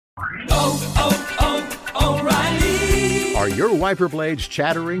O'Reilly. Are your wiper blades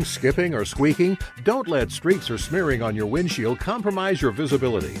chattering, skipping, or squeaking? Don't let streaks or smearing on your windshield compromise your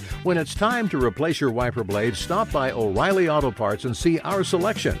visibility. When it's time to replace your wiper blades, stop by O'Reilly Auto Parts and see our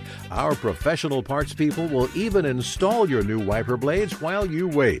selection. Our professional parts people will even install your new wiper blades while you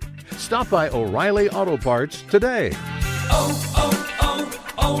wait. Stop by O'Reilly Auto Parts today.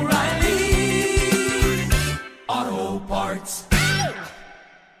 O'Reilly Auto Parts.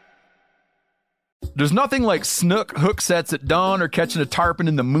 There's nothing like snook hook sets at dawn or catching a tarpon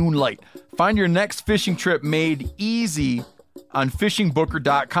in the moonlight. Find your next fishing trip made easy on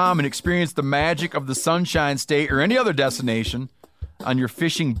fishingbooker.com and experience the magic of the Sunshine State or any other destination on your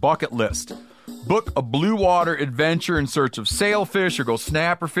fishing bucket list. Book a blue water adventure in search of sailfish or go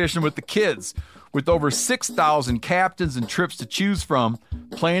snapper fishing with the kids. With over 6,000 captains and trips to choose from,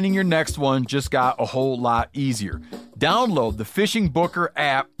 planning your next one just got a whole lot easier. Download the Fishing Booker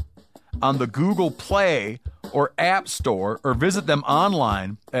app on the Google Play or App Store, or visit them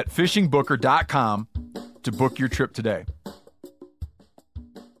online at fishingbooker.com to book your trip today.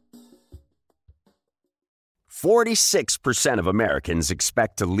 46% of Americans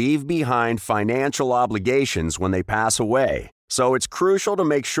expect to leave behind financial obligations when they pass away. So it's crucial to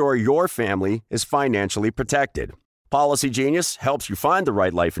make sure your family is financially protected. Policy Genius helps you find the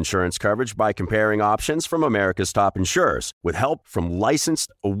right life insurance coverage by comparing options from America's top insurers with help from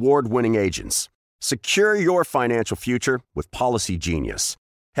licensed, award-winning agents. Secure your financial future with Policy Genius.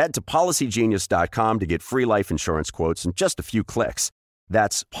 Head to PolicyGenius.com to get free life insurance quotes in just a few clicks.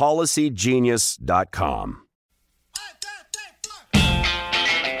 That's PolicyGenius.com.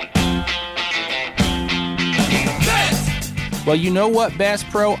 Well, you know what, Bass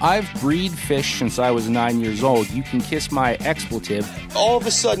Pro? I've breed fish since I was 9 years old. You can kiss my expletive. All of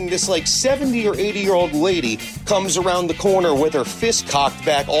a sudden, this 70 or 80-year-old lady comes around the corner with her fist cocked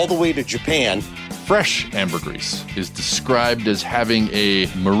back all the way to Japan. Fresh ambergris is described as having a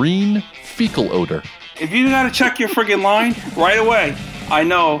marine fecal odor. If you got to check your friggin' line right away, I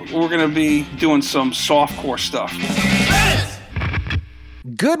know we're going to be doing some softcore stuff.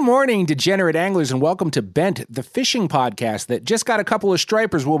 Good morning, degenerate anglers, and welcome to Bent, the fishing podcast that just got a couple of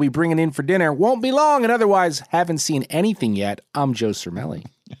stripers we'll be bringing in for dinner. Won't be long, and otherwise haven't seen anything yet. I'm Joe Cermelli.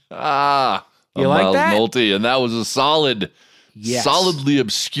 You like that? Nolte, and that was a solidly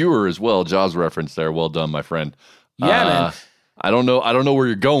obscure as well. Jaws reference there. Well done, my friend. Yeah, man. I don't know where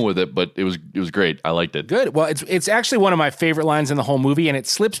you're going with it, but it was great. I liked it. Good. Well, it's actually one of my favorite lines in the whole movie, and it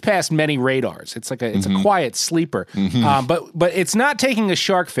slips past many radars. It's like a quiet sleeper. But it's not taking a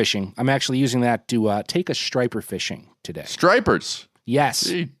shark fishing. I'm actually using that to take a striper fishing today. Stripers. Yes.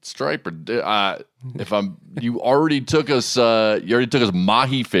 See, striper. You already took us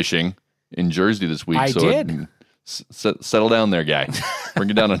mahi fishing in Jersey this week. I did. Settle down there, guy.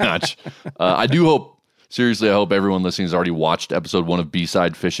 Bring it down a notch. I hope everyone listening has already watched episode 1 of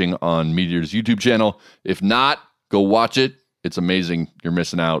B-Side Fishing on Meteor's YouTube channel. If not, go watch it. It's amazing. You're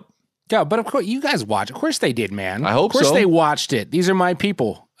missing out. Yeah, but of course, you guys watch. Of course they did, man. I hope so. Of course they watched it. These are my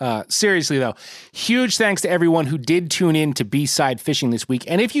people. Seriously, though, huge thanks to everyone who did tune in to B-Side Fishing this week.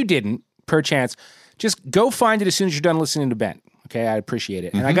 And if you didn't, perchance, just go find it as soon as you're done listening to Ben. Okay, I appreciate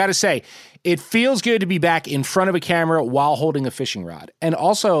it. And I got to say, it feels good to be back in front of a camera while holding a fishing rod. And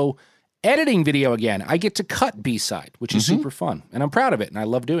also, editing video again. I get to cut B-Side, which is super fun. And I'm proud of it, and I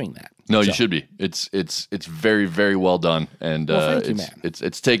love doing that. No, you should be. It's very, very well done. And thank you, man.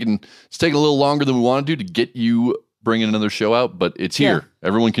 It's taken a little longer than we wanted to get you bringing another show out, but it's here. Yeah.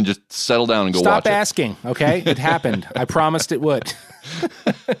 Everyone can just settle down and go watch it. Stop asking, okay? It happened. I promised it would.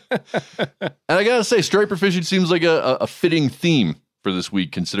 And I gotta say, striper fishing seems like a fitting theme for this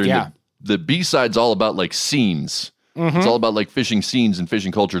week, considering that the B-Side's all about like scenes. It's all about like fishing scenes and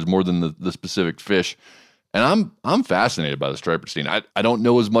fishing cultures more than the specific fish. And I'm fascinated by the striper scene. I don't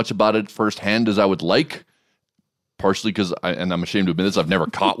know as much about it firsthand as I would like, partially because I'm ashamed to admit this, I've never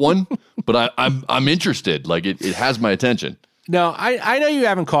caught one, but I'm interested. Like it has my attention. No, I know you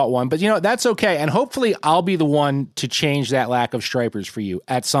haven't caught one, but that's okay. And hopefully I'll be the one to change that lack of stripers for you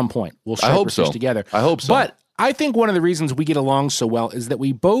at some point. We'll striper fish together. I hope so. But I think one of the reasons we get along so well is that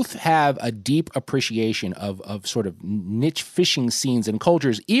we both have a deep appreciation of sort of niche fishing scenes and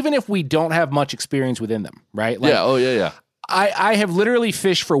cultures, even if we don't have much experience within them, right? Like, yeah. I have literally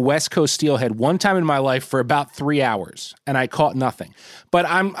fished for West Coast steelhead one time in my life for about 3 hours, and I caught nothing. But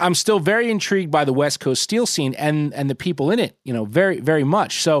I'm still very intrigued by the West Coast steel scene and the people in it, very, very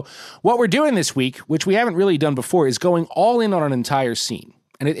much. So what we're doing this week, which we haven't really done before, is going all in on an entire scene.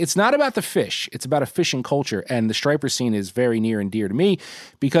 And it's not about the fish. It's about a fishing culture. And the striper scene is very near and dear to me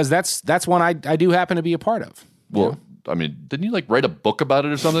because that's one I do happen to be a part of. Well, I mean, didn't you like write a book about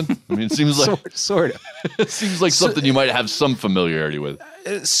it or something? I mean, it seems like sort of. It seems like something you might have some familiarity with.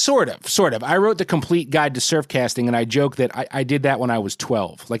 Sort of. I wrote the complete guide to surf casting, and I joke that I did that when I was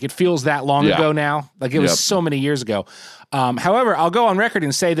 12. Like, it feels that long ago now. Like, it was so many years ago. However, I'll go on record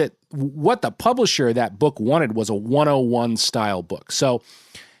and say that what the publisher of that book wanted was a 101 style book. So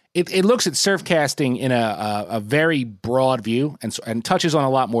it looks at surf casting in a very broad view and touches on a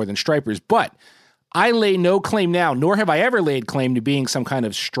lot more than stripers. But I lay no claim now, nor have I ever laid claim to being some kind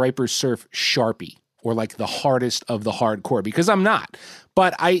of striper surf sharpie or like the hardest of the hardcore, because I'm not.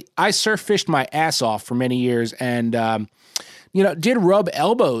 But I surf fished my ass off for many years and, did rub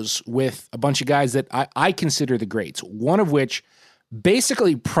elbows with a bunch of guys that I consider the greats, one of which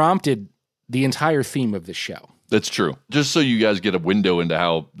basically prompted the entire theme of this show. That's true. Just so you guys get a window into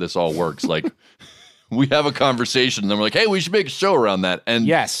how this all works, like we have a conversation and then we're like, hey, we should make a show around that. And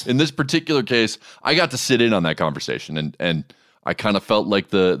yes, in this particular case, I got to sit in on that conversation and I kind of felt like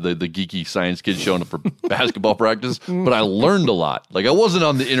the geeky science kid showing up for basketball practice, but I learned a lot. Like, I wasn't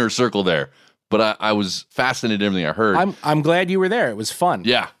on the inner circle there, but I was fascinated in everything I heard. I'm glad you were there. It was fun.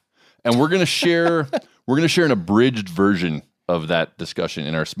 Yeah. And we're gonna share an abridged version of that discussion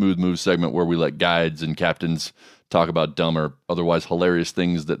in our Smooth Move segment, where we let guides and captains talk about dumb or otherwise hilarious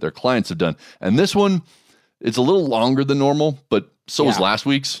things that their clients have done. And this one, it's a little longer than normal, but so was last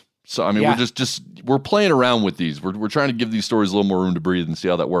week's. So, I mean, we're we're playing around with these. We're trying to give these stories a little more room to breathe and see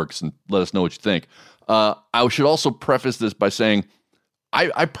how that works, and let us know what you think. I should also preface this by saying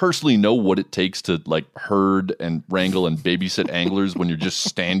I personally know what it takes to like herd and wrangle and babysit anglers when you're just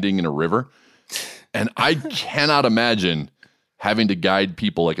standing in a river. And I cannot imagine having to guide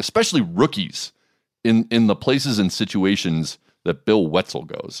people, like especially rookies, in the places and situations that Bill Wetzel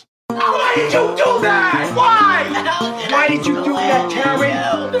goes. Why did you do that? Why? Why did you do that, Terry?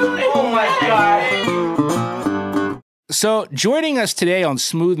 Oh my God. So joining us today on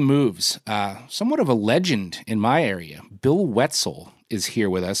Smooth Moves, somewhat of a legend in my area, Bill Wetzel is here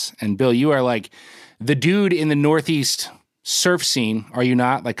with us. And Bill, you are like the dude in the Northeast surf scene, are you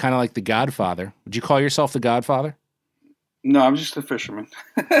not? Like kind of like the Godfather. Would you call yourself the Godfather? No, I'm just a fisherman.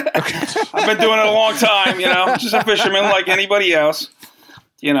 I've been doing it a long time, just a fisherman like anybody else.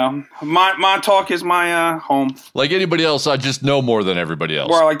 Montauk is my home. Like anybody else, I just know more than everybody else.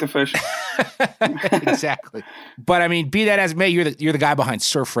 Where I like to fish. Exactly. But I mean, be that as it may, you're the guy behind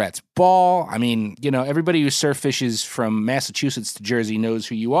Surf Rats Ball. I mean, everybody who surf fishes from Massachusetts to Jersey knows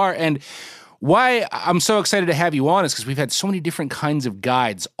who you are. And why I'm so excited to have you on is because we've had so many different kinds of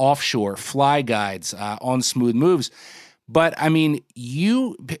guides, offshore, fly guides on Smooth Moves. But I mean,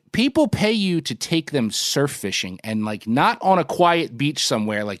 people pay you to take them surf fishing, and like not on a quiet beach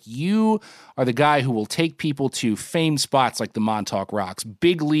somewhere. Like, you are the guy who will take people to famed spots like the Montauk Rocks,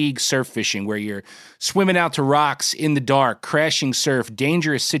 big league surf fishing where you're swimming out to rocks in the dark, crashing surf,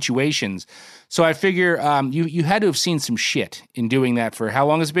 dangerous situations. So I figure you had to have seen some shit in doing that for how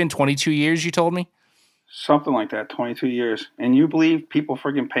long has it been? 22 years, you told me? Something like that, 22 years. And you believe people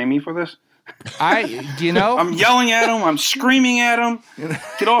friggin' pay me for this? I'm yelling at them. I'm screaming at them.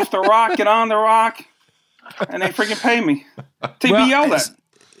 Get off the rock. Get on the rock. And they freaking pay me to be yelled at.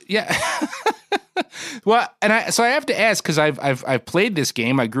 Yeah. Well, and I have to ask, because I've played this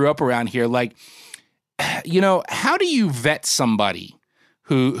game. I grew up around here. Like, how do you vet somebody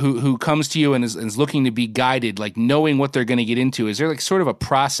who comes to you and is looking to be guided, like knowing what they're going to get into? Is there like sort of a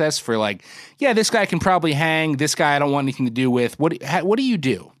process for like, yeah, this guy can probably hang. This guy I don't want anything to do with. What do you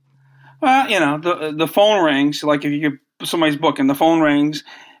do? Well, the phone rings. Like if you get somebody's booking, the phone rings,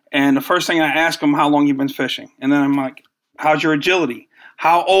 and the first thing I ask them, how long you been fishing? And then I'm like, how's your agility?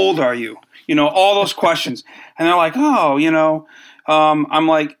 How old are you? All those questions. And they're like, oh, I'm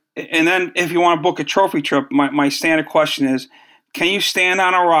like, and then if you want to book a trophy trip, my standard question is, can you stand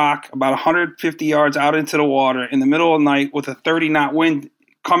on a rock about 150 yards out into the water in the middle of the night with a 30-knot wind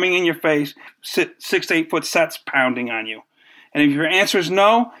coming in your face, 6 to 8 foot sets pounding on you? And if your answer is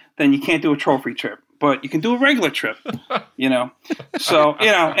no, then you can't do a trophy trip, but you can do a regular trip, So,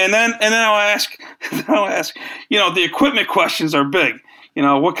 and then I'll ask, the equipment questions are big.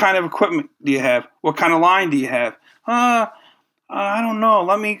 What kind of equipment do you have? What kind of line do you have? I don't know.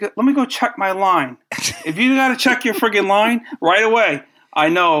 Let me go check my line. If you got to check your friggin' line right away, I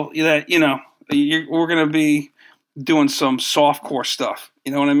know that, we're going to be doing some softcore stuff.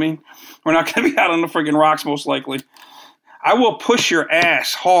 You know what I mean? We're not going to be out on the friggin' rocks most likely. I will push your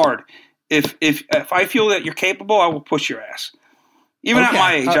ass hard. If I feel that you're capable, I will push your ass. Even at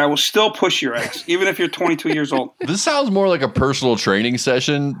my age, I will still push your ass, even if you're 22 years old. This sounds more like a personal training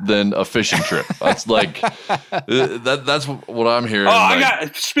session than a fishing trip. That's like that's what I'm hearing. Oh,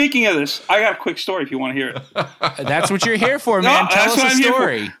 speaking of this, I got a quick story if you want to hear it. That's what you're here for, man. Tell us a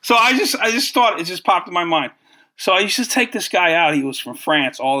story. So I just thought it just popped in my mind. So I used to take this guy out. He was from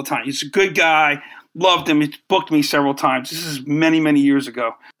France all the time. He's a good guy. Loved him. He booked me several times. This is many, many years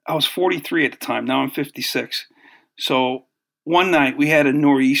ago. I was 43 at the time. Now I'm 56. So one night we had a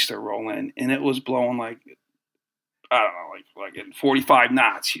nor'easter roll in, and it was blowing like, I don't know, like at 45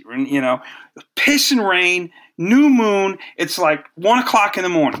 knots, you know, piss and rain, new moon. It's like 1 o'clock in the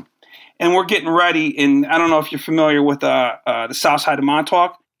morning, and we're getting ready. And I don't know if you're familiar with the south side of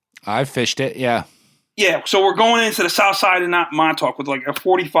Montauk. I fished it, yeah. Yeah, so we're going into the south side of Montauk with like a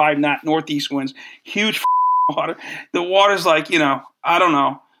 45 knot northeast winds, huge water. The water's like, you know, I don't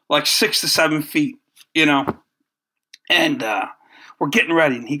know, like 6 to 7 feet, you know. And we're getting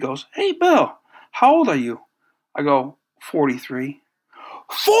ready, and he goes, "Hey, Bill, how old are you?" I go, 43.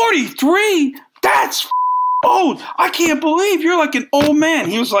 43? That's old. I can't believe you're like an old man.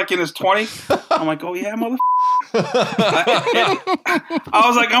 He was like in his 20s. I'm like, oh, yeah, mother. I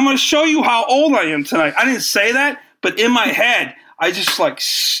was like, I'm going to show you how old I am tonight. I didn't say that, but in my head, I just like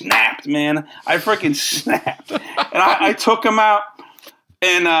snapped, man. I freaking snapped. And I took him out,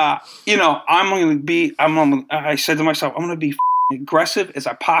 and, you know, I said to myself, I'm going to be aggressive as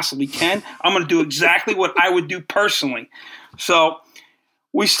I possibly can. I'm going to do exactly what I would do personally. So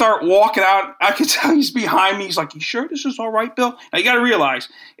we start walking out. I can tell he's behind me. He's like, "You sure this is all right, Bill?" Now you got to realize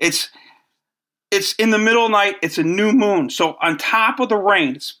it's in the middle of the night. It's a new moon. So on top of the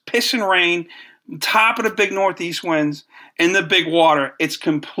rain, it's pissing rain, on top of the big northeast winds and the big water, it's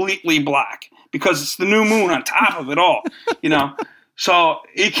completely black because it's the new moon on top of it all, you know. So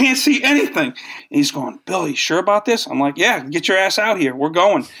you can't see anything. And he's going, "Bill, you sure about this?" I'm like, "Yeah, get your ass out here. We're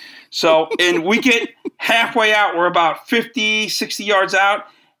going." So, and we get halfway out. We're about 50, 60 yards out,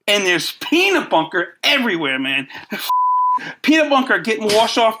 and there's peanut bunker everywhere, man. Peanut bunker getting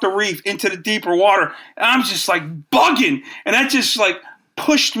washed off the reef into the deeper water. And I'm just like bugging. And that just like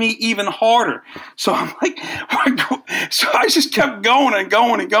pushed me even harder. So I'm like, so I just kept going and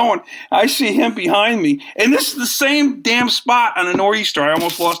going and going. I see him behind me. And this is the same damn spot on a nor'easter. I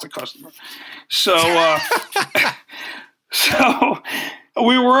almost lost a customer. So,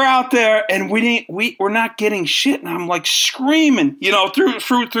 we were out there, and we're not getting shit, and I'm like screaming, you know, through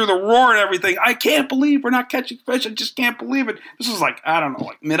the roar and everything. I can't believe we're not catching fish. I just can't believe it. This was like, I don't know,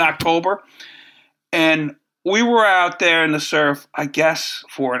 like mid-October, and we were out there in the surf, I guess,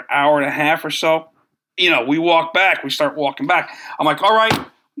 for an hour and a half or so. You know, we start walking back. I'm like, all right,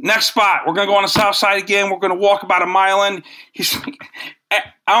 next spot. We're going to go on the south side again. We're going to walk about a mile in. He's like,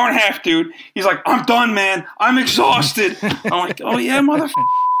 hour and a half, dude. He's like, "I'm done, man. I'm exhausted." I'm like, "Oh, yeah, motherfucker."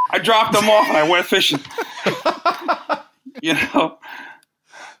 I dropped him off, and I went fishing. You know?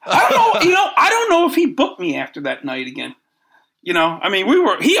 I don't know if he booked me after that night again. You know? I mean,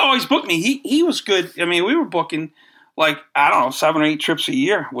 he always booked me. He was good. I mean, we were booking, like, I don't know, 7 or 8 trips a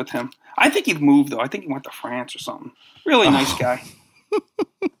year with him. I think he'd moved, though. I think he went to France or something. Really nice guy.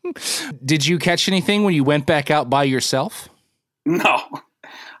 Did you catch anything when you went back out by yourself? No,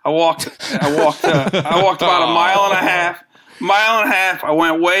 I walked about a mile and a half. I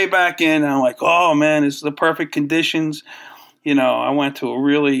went way back in, and I'm like, oh man, this is the perfect conditions. You know, I went to a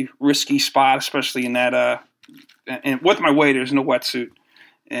really risky spot, especially in that, and with my waders in a wetsuit,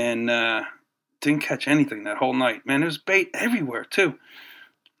 and didn't catch anything that whole night. Man, there's bait everywhere too.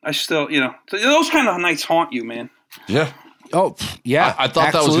 I still, you know, those kind of nights haunt you, man. Yeah. Oh, yeah. I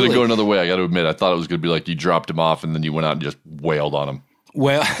thought that was going to go another way. I got to admit, I thought it was going to be like you dropped him off and then you went out and just wailed on him.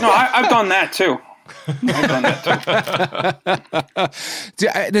 Well, no, I've done that too.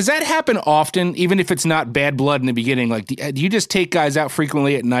 Does that happen often, even if it's not bad blood in the beginning? Like, do you just take guys out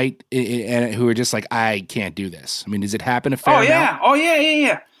frequently at night and who are just like, I can't do this? I mean, does it happen a fair amount? Oh,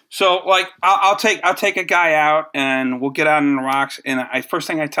 yeah. So, like, I'll take a guy out, and we'll get out on the rocks, and first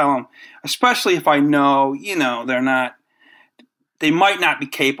thing I tell him, especially if I know, you know, they might not be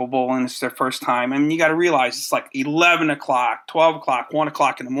capable and it's their first time. I mean, you got to realize it's like 11 o'clock, 12 o'clock, 1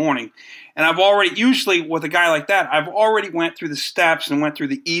 o'clock in the morning. And usually with a guy like that, I've already went through the steps and went through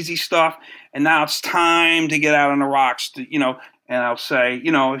the easy stuff. And now it's time to get out on the rocks, you know, and I'll say,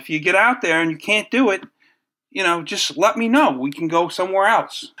 you know, if you get out there and you can't do it, you know, just let me know. We can go somewhere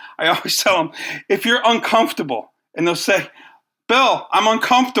else. I always tell them, if you're uncomfortable, and they'll say, "Bill, I'm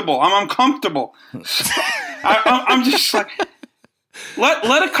uncomfortable. So I'm just like,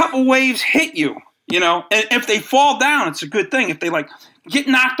 let a couple waves hit you, you know, and if they fall down, it's a good thing. If they like get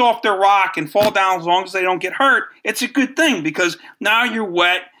knocked off their rock and fall down, as long as they don't get hurt, it's a good thing because now you're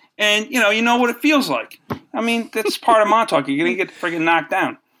wet and you know what it feels like. I mean, that's part of Montauk. You're going to get friggin' knocked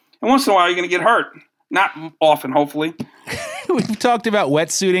down. And once in a while, you're going to get hurt. Not often, hopefully. We've talked about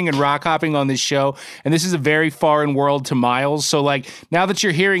wetsuiting and rock hopping on this show, and this is a very foreign world to Miles. So, like, now that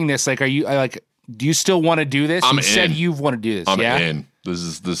you're hearing this, like, do you still want to do this? I'm you in. said you want to do this. I'm yeah? in.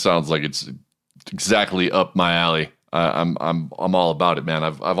 This sounds like it's exactly up my alley. I'm all about it, man.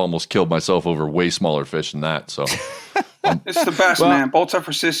 I've almost killed myself over way smaller fish than that. So it's the best, man. Boats are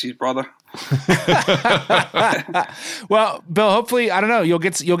for sissies, brother. Well, Bill, hopefully, I don't know, you'll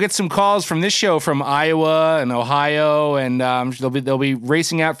get some calls from this show from Iowa and Ohio, and they'll be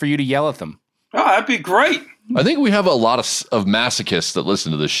racing out for you to yell at them. Oh, that'd be great. I think we have a lot of masochists that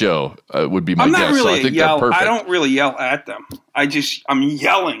listen to the show. Would be my I'm guess. not really so I think they're perfect. I don't really yell at them. I'm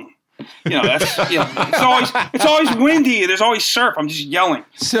yelling. That's it's always windy. There's always surf. I'm just yelling.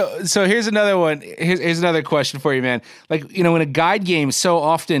 So here's another one. Here's another question for you, man. Like, in a guide game, so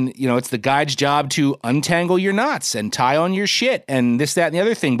often, it's the guide's job to untangle your knots and tie on your shit and this, that, and the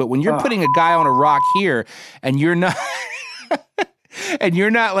other thing. But when you're putting a guy on a rock here and you're not, and you're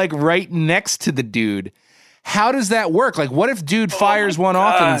not like right next to the dude, how does that work? Like, what if dude fires one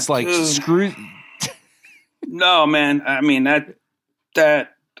off and it's like, screw? No, man. I mean, that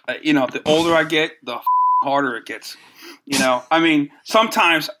the older I get, the harder it gets. I mean,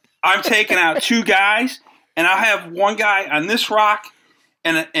 sometimes I'm taking out two guys, and I have one guy on this rock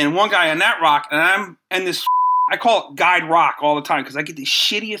and one guy on that rock, and I'm in this. I call it guide rock all the time because I get the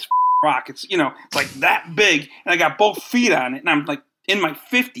shittiest rock. It's it's like that big, and I got both feet on it, and I'm like in my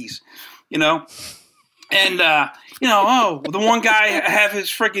 50s, And the one guy have his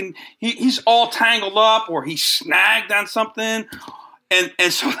freaking he's all tangled up or he's snagged on something.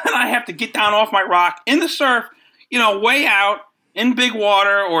 And so then I have to get down off my rock in the surf, way out in big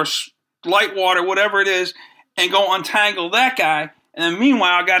water or light water, whatever it is, and go untangle that guy. And then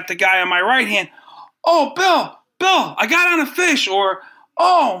meanwhile, I got the guy on my right hand. Oh, Bill, I got on a fish. Or,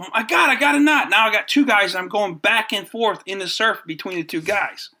 oh, my God, I got a knot. Now I got two guys, and I'm going back and forth in the surf between the two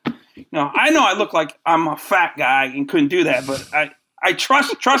guys. I know I look like I'm a fat guy and couldn't do that, but I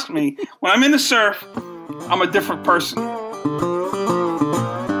trust me, when I'm in the surf, I'm a different person.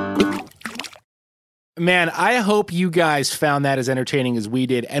 Man, I hope you guys found that as entertaining as we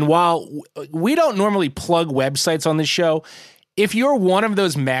did. And while we don't normally plug websites on this show, if you're one of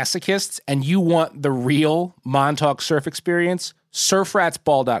those masochists and you want the real Montauk surf experience,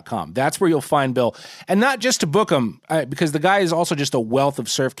 surfratsball.com. That's where you'll find Bill. And not just to book him, because the guy is also just a wealth of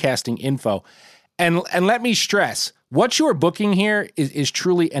surf casting info. And let me stress, what you're booking here is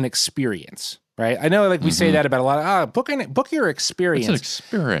truly an experience. Right? I know, like we say that about a lot of book your experience. It's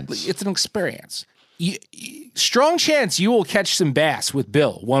an experience. Strong chance you will catch some bass with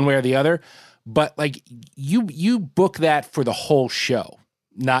Bill, one way or the other. But like you book that for the whole show,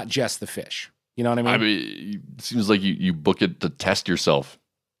 not just the fish. You know what I mean? I mean, it seems like you book it to test yourself.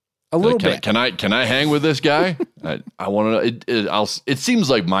 A little bit. Can I hang with this guy? I want to. It seems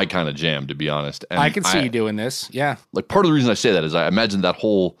like my kind of jam, to be honest. And I can see you doing this. Yeah. Like, part of the reason I say that is I imagine that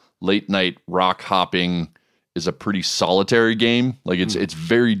whole late night rock hopping is a pretty solitary game. Like, it's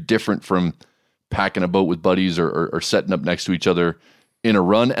very different from packing a boat with buddies or setting up next to each other in a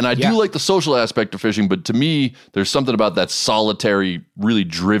run. And I do like the social aspect of fishing, but to me, there's something about that solitary, really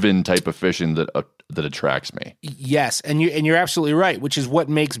driven type of fishing that attracts me. Yes, and you're absolutely right, which is what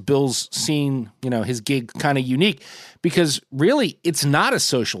makes Bill's scene, his gig kind of unique, because really it's not a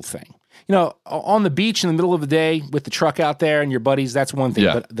social thing. On the beach in the middle of the day with the truck out there and your buddies, that's one thing.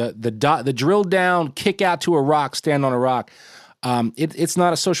 Yeah. But the drill down, kick out to a rock, stand on a rock, it's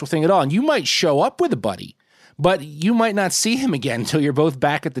not a social thing at all. And you might show up with a buddy, but you might not see him again until you're both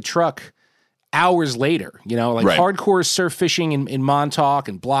back at the truck hours later. Right. Hardcore surf fishing in Montauk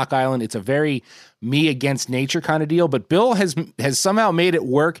and Block Island, it's a very me against nature kind of deal. But Bill has somehow made it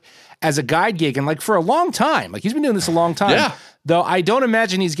work as a guide gig, and like for a long time. Like, he's been doing this a long time. Yeah. Though I don't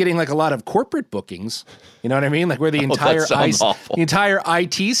imagine he's getting like a lot of corporate bookings. You know what I mean? Like where the entire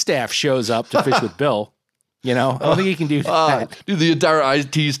IT staff shows up to fish with Bill. I don't think he can do that. Dude, the entire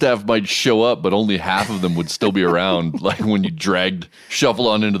IT staff might show up, but only half of them would still be around. Like when you shuffle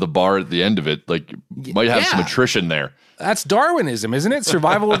on into the bar at the end of it, like you might have some attrition there. That's Darwinism, isn't it?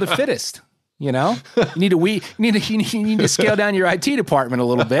 Survival of the fittest. You need to scale down your IT department a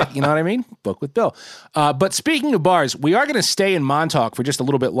little bit. You know what I mean? Book with Bill. But speaking of bars, we are going to stay in Montauk for just a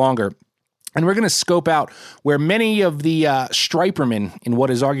little bit longer. And we're going to scope out where many of the stripermen in what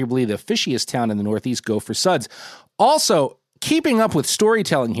is arguably the fishiest town in the Northeast go for suds. Also, keeping up with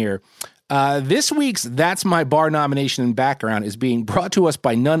storytelling here, This week's That's My Bar nomination and background is being brought to us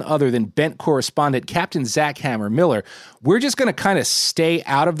by none other than Bent correspondent Captain Zach Hammer Miller. We're just going to kind of stay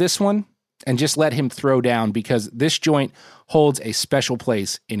out of this one and just let him throw down because this joint holds a special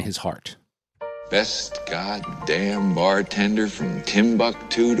place in his heart. Best goddamn bartender from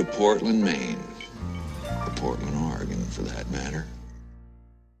Timbuktu to Portland, Maine. Or Portland, Oregon, for that matter.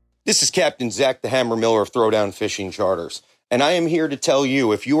 This is Captain Zach the Hammer Miller of Throwdown Fishing Charters. And I am here to tell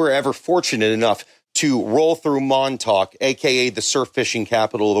you, if you were ever fortunate enough to roll through Montauk, a.k.a. the surf fishing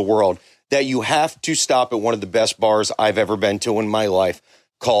capital of the world, that you have to stop at one of the best bars I've ever been to in my life,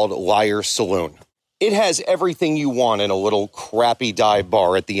 called Liar's Saloon. It has everything you want in a little crappy dive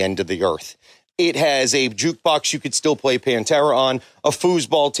bar at the end of the earth. It has a jukebox you could still play Pantera on, a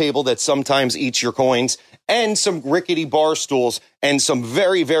foosball table that sometimes eats your coins, and some rickety bar stools and some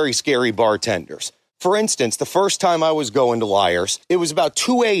very, very scary bartenders. For instance, the first time I was going to Liar's, it was about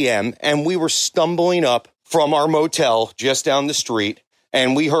 2 a.m. and we were stumbling up from our motel just down the street,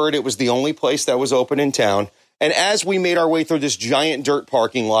 and we heard it was the only place that was open in town. And as we made our way through this giant dirt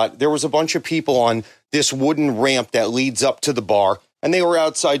parking lot, there was a bunch of people on this wooden ramp that leads up to the bar, and they were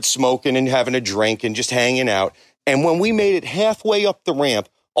outside smoking and having a drink and just hanging out. And when we made it halfway up the ramp,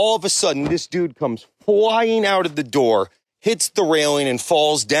 all of a sudden, this dude comes flying out of the door, hits the railing, and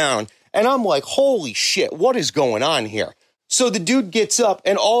falls down. And I'm like, holy shit, what is going on here? So the dude gets up,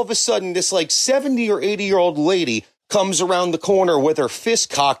 and all of a sudden, this like 70 or 80-year-old lady comes around the corner with her fist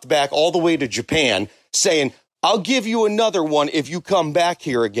cocked back all the way to Japan, saying, I'll give you another one if you come back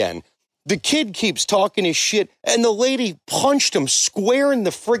here again. The kid keeps talking his shit, and the lady punched him square in the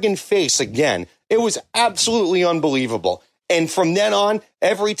friggin' face again. It was absolutely unbelievable. And from then on,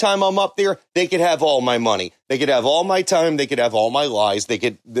 every time I'm up there, they could have all my money. They could have all my time. They could have all my lies. Their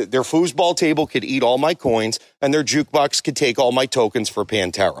foosball table could eat all my coins, and their jukebox could take all my tokens for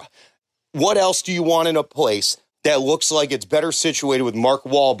Pantera. What else do you want in a place that looks like it's better situated with Mark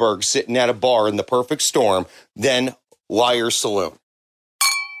Wahlberg sitting at a bar in the perfect storm than Liar's Saloon?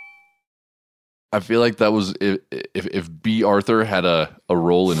 I feel like that was if B. Arthur had a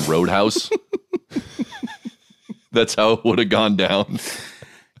role in Roadhouse. That's how it would have gone down.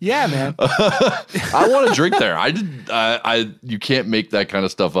 Yeah, man. I want to drink there. You can't make that kind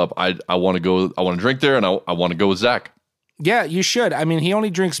of stuff up. I want to go. I want to drink there, and I want to go with Zach. Yeah, you should. I mean, he only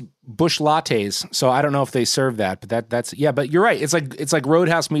drinks Busch lattes, so I don't know if they serve that, but that's yeah. But you're right. It's like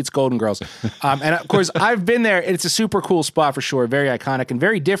Roadhouse meets Golden Girls, and of course I've been there. It's a super cool spot for sure. Very iconic and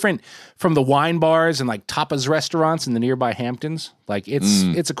very different from the wine bars and like tapas restaurants in the nearby Hamptons. Like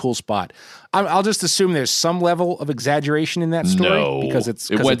it's a cool spot. I'll just assume there's some level of exaggeration in that story because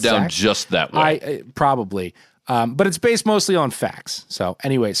it went down Zach. Just that way. Probably. But it's based mostly on facts. So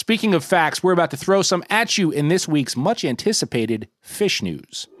anyway, speaking of facts, we're about to throw some at you in this week's much anticipated fish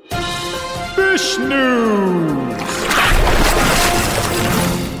news. Fish news!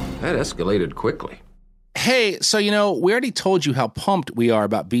 That escalated quickly. Hey, so we already told you how pumped we are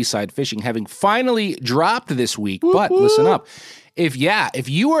about B-side fishing having finally dropped this week, but listen up. If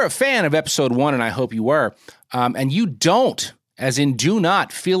you are a fan of episode 1, and I hope you were, and you don't, as in do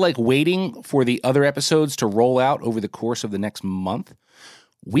not feel like waiting for the other episodes to roll out over the course of the next month,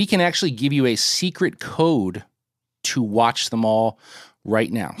 we can actually give you a secret code to watch them all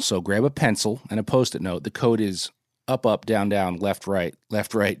right now. So grab a pencil and a Post-it note. The code is up, down, left, right,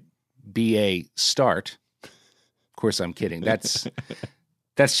 BA, start. Of course, I'm kidding.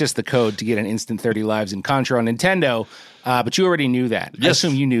 That's just the code to get an instant 30 lives in Contra on Nintendo. But you already knew that. Yes. I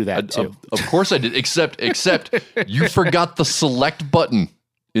assume you knew that too. Of course I did. Except you forgot the select button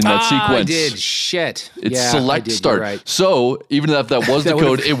in that sequence. I did. Shit. It's select start. Right. So even if that was the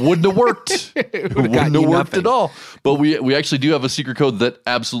code, it wouldn't have worked. It wouldn't have worked at all. But we actually do have a secret code that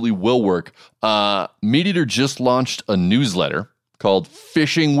absolutely will work. Meat Eater just launched a newsletter called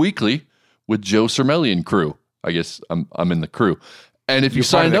Fishing Weekly with Joe Cermele and crew. I guess I'm in the crew. And if you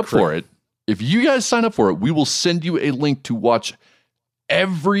signed up for it, if you guys sign up for it, we will send you a link to watch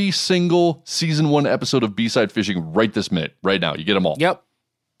every single season 1 episode of B-Side Fishing right this minute, right now. You get them all. Yep.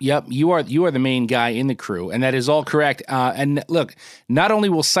 You are the main guy in the crew, and that is all correct. And look, not only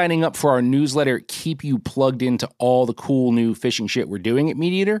will signing up for our newsletter keep you plugged into all the cool new fishing shit we're doing at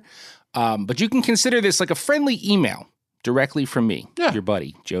Meat Eater, but you can consider this like a friendly email directly from me, your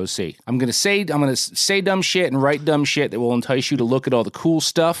buddy, Joe C. I'm gonna say dumb shit and write dumb shit that will entice you to look at all the cool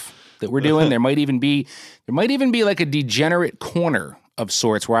stuff that we're doing. There might even be like a degenerate corner of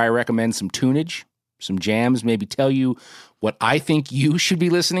sorts where I recommend some tunage, some jams, maybe tell you what I think you should be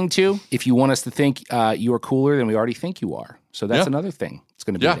listening to if you want us to think you are cooler than we already think you are. So that's another thing. It's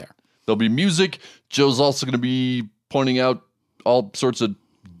going to be there. There'll be music. Joe's also going to be pointing out all sorts of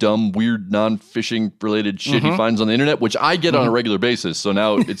dumb, weird, non-fishing related shit he finds on the internet, which I get on a regular basis. So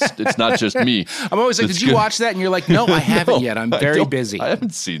now it's not just me. I'm always like, did you watch that? And you're like, no, I haven't yet. I'm very busy. I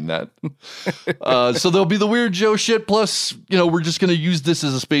haven't seen that. So there'll be the Weird Joe shit. Plus, we're just going to use this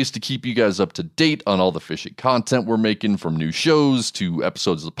as a space to keep you guys up to date on all the fishing content we're making, from new shows to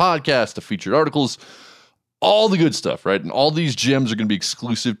episodes of the podcast to featured articles. All the good stuff, right? And all these gems are going to be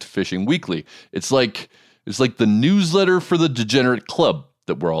exclusive to Fishing Weekly. It's like the newsletter for the Degenerate Club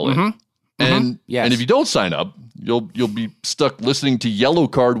that we're all in. And if you don't sign up, you'll be stuck listening to Yellow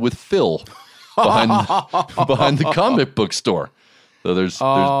Card with Phil behind the comic book store.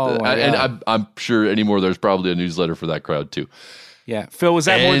 So and I'm sure anymore there's probably a newsletter for that crowd too. Yeah, Phil, was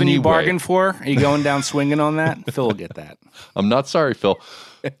that more than you bargained for? Are you going down swinging on that? Phil will get that. I'm not sorry, Phil.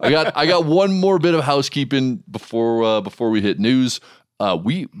 I got one more bit of housekeeping before we hit news.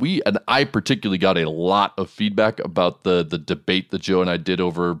 We and I particularly got a lot of feedback about the debate that Joe and I did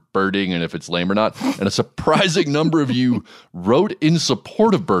over birding and if it's lame or not. And a surprising number of you wrote in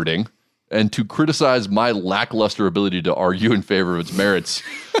support of birding and to criticize my lackluster ability to argue in favor of its merits.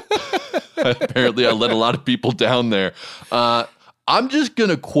 Apparently, I let a lot of people down there. I'm just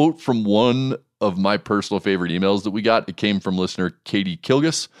going to quote from one of my personal favorite emails that we got. It came from listener Katie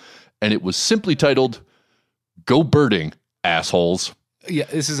Kilgus, and it was simply titled, "Go birding, assholes." Yeah,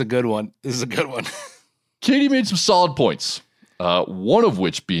 this is a good one. Katie made some solid points, one of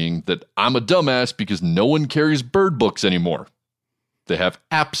which being that I'm a dumbass because no one carries bird books anymore. They have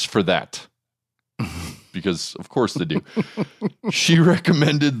apps for that. Because, of course, they do. She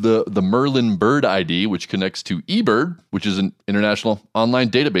recommended the Merlin Bird ID, which connects to eBird, which is an international online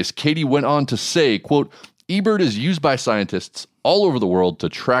database. Katie went on to say, quote, eBird is used by scientists all over the world to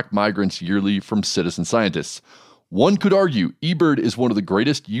track migrants yearly from citizen scientists. One could argue eBird is one of the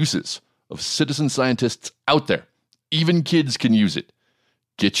greatest uses of citizen scientists out there. Even kids can use it.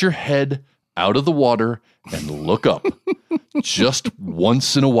 Get your head out of the water and look up. Just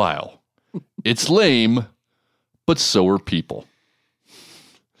once in a while. It's lame, but so are people.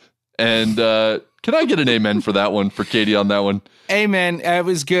 And can I get an amen for that one, for Katie on that one? Amen. It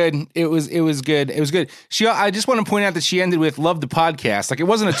was good. It was good. It was good. I just want to point out that she ended with "love the podcast." Like, it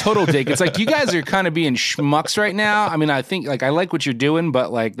wasn't a total dig. It's like, you guys are kind of being schmucks right now. I mean, I think, like, I like what you're doing,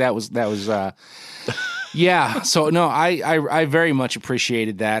 but like that was yeah. So no, I very much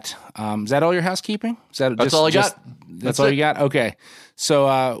appreciated that. Is that all your housekeeping? That's all I got. That's all you got? Okay.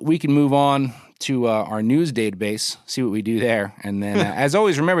 So we can move on to our news database, see what we do there. And then, as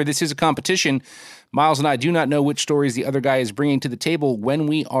always, remember, this is a competition. Miles and I do not know which stories the other guy is bringing to the table. When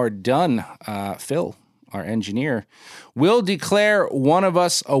we are done, Phil, our engineer, will declare one of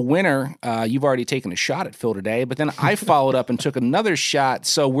us a winner. You've already taken a shot at Phil today, but then I followed up and took another shot.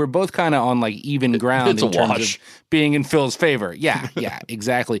 So we're both kind of on like even ground in terms of being in Phil's favor. Yeah,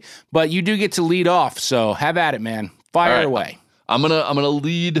 exactly. But you do get to lead off. So have at it, man. Fire away. I'm gonna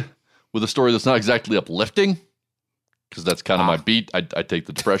lead with a story that's not exactly uplifting, because that's kind of my beat. I take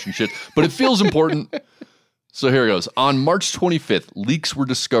the depression shit, but it feels important. So here it goes. On March 25th, leaks were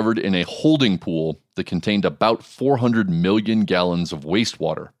discovered in a holding pool that contained about 400 million gallons of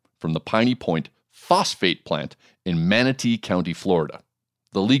wastewater from the Piney Point phosphate plant in Manatee County, Florida.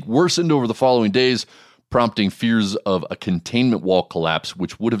 The leak worsened over the following days, prompting fears of a containment wall collapse,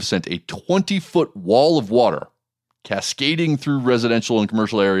 which would have sent a 20-foot wall of water cascading through residential and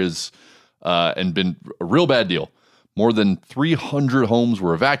commercial areas and been a real bad deal. More than 300 homes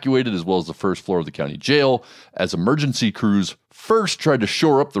were evacuated, as well as the first floor of the county jail, as emergency crews first tried to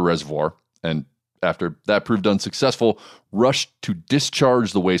shore up the reservoir, and after that proved unsuccessful, rushed to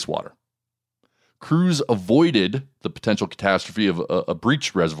discharge the wastewater. Crews avoided the potential catastrophe of a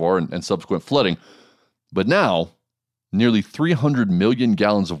breached reservoir and subsequent flooding, but now nearly 300 million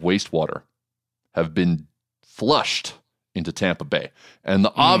gallons of wastewater have been flushed into Tampa Bay. And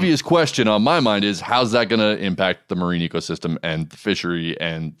the obvious question on my mind is, how's that going to impact the marine ecosystem and the fishery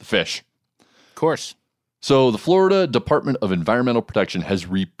and the fish? Of course. So the Florida Department of Environmental Protection has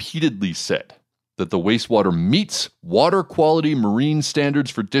repeatedly said that the wastewater meets water quality marine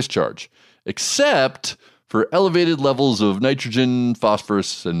standards for discharge, except for elevated levels of nitrogen,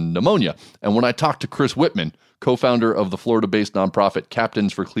 phosphorus, and ammonia. And when I talked to Chris Whitman, co-founder of the Florida-based nonprofit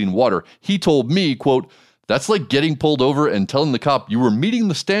Captains for Clean Water, he told me, quote, "That's like getting pulled over and telling the cop you were meeting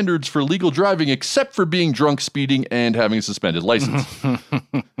the standards for legal driving except for being drunk, speeding, and having a suspended license."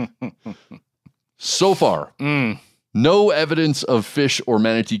 So far, no evidence of fish or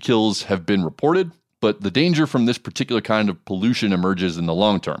manatee kills have been reported. but the danger from this particular kind of pollution emerges in the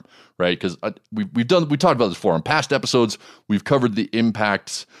long term, right? Because we talked about this before. In past episodes, we've covered the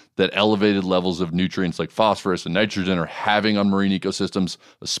impacts that elevated levels of nutrients like phosphorus and nitrogen are having on marine ecosystems,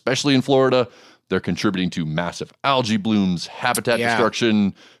 especially in Florida. They're contributing to massive algae blooms, habitat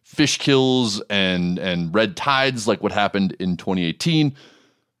destruction, fish kills, and red tides like what happened in 2018.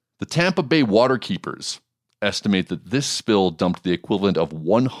 The Tampa Bay waterkeepers estimate that this spill dumped the equivalent of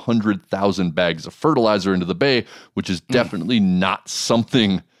 100,000 bags of fertilizer into the bay, which is definitely not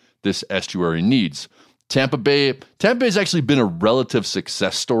something this estuary needs. Tampa Bay's actually been a relative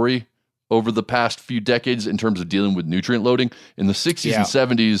success story over the past few decades in terms of dealing with nutrient loading. In the 60s and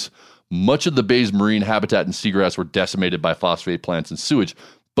 70s, much of the bay's marine habitat and seagrass were decimated by phosphate plants and sewage,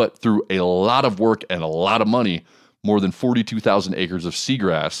 but through a lot of work and a lot of money, more than 42,000 acres of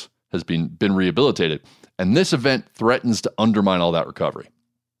seagrass has been rehabilitated. And this event threatens to undermine all that recovery.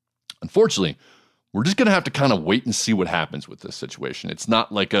 Unfortunately, we're just going to have to kind of wait and see what happens with this situation. It's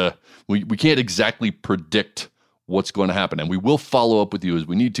not like we can't exactly predict what's going to happen, and we will follow up with you as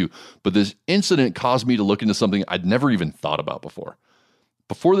we need to. But this incident caused me to look into something I'd never even thought about before.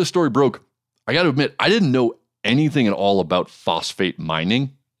 Before this story broke, I got to admit, I didn't know anything at all about phosphate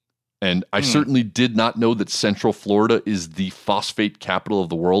mining. And I certainly did not know that Central Florida is the phosphate capital of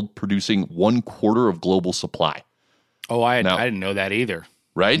the world, producing 1/4 of global supply. Oh, I didn't know that either.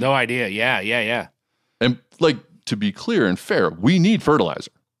 Right? No idea. Yeah. And like, to be clear and fair, we need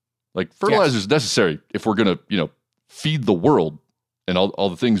fertilizer. Like, fertilizer is necessary if we're going to, feed the world and all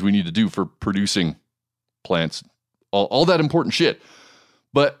the things we need to do for producing plants, all that important shit.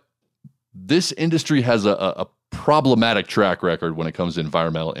 But this industry has a problematic track record when it comes to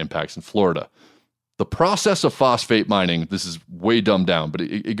environmental impacts in Florida. The process of phosphate mining, this is way dumbed down, but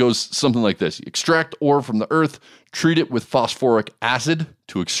it goes something like this. You extract ore from the earth, treat it with phosphoric acid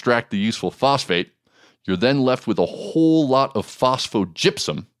to extract the useful phosphate. You're then left with a whole lot of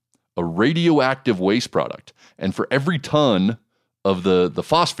phosphogypsum, a radioactive waste product. And for every ton of the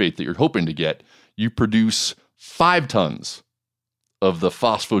phosphate that you're hoping to get, you produce 5 tons of the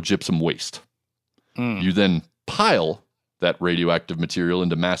phosphogypsum waste. You then pile that radioactive material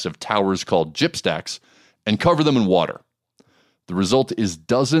into massive towers called gypstacks and cover them in water. The result is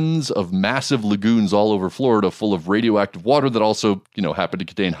dozens of massive lagoons all over Florida full of radioactive water that also, happen to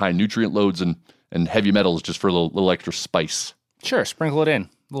contain high nutrient loads and heavy metals just for a little extra spice. Sure, sprinkle it in.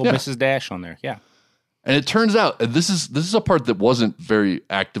 A little Mrs. Dash on there, yeah. And it turns out, this is a part that wasn't very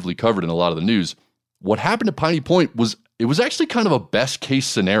actively covered in a lot of the news. What happened at Piney Point was actually kind of a best case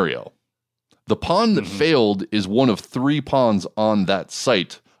scenario. The pond that failed is one of 3 ponds on that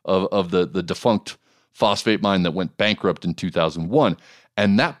site of the defunct phosphate mine that went bankrupt in 2001.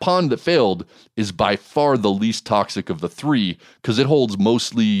 And that pond that failed is by far the least toxic of the 3 because it holds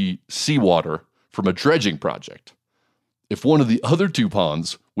mostly seawater from a dredging project. If one of the other 2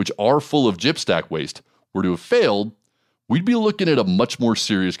 ponds, which are full of gypstack waste, were to have failed, we'd be looking at a much more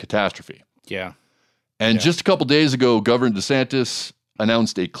serious catastrophe. Yeah. And just a couple days ago, Governor DeSantis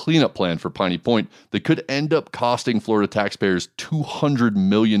announced a cleanup plan for Piney Point that could end up costing Florida taxpayers $200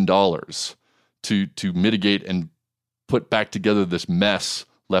 million to mitigate and put back together this mess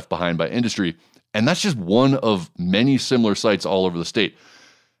left behind by industry. And that's just one of many similar sites all over the state.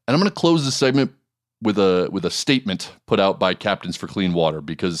 And I'm going to close this segment with a statement put out by Captains for Clean Water,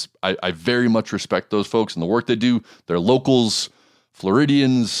 because I very much respect those folks and the work they do. They're locals,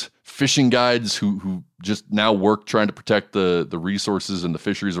 Floridians, fishing guides who just now work trying to protect the resources and the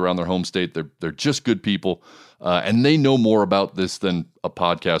fisheries around their home state. They're just good people, and they know more about this than a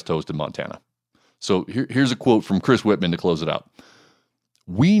podcast host in Montana. So here's a quote from Chris Whitman to close it out.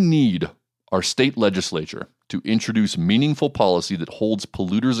 "We need our state legislature to introduce meaningful policy that holds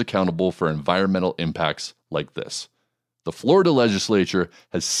polluters accountable for environmental impacts like this. The Florida legislature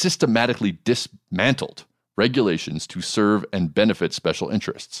has systematically dismantled regulations to serve and benefit special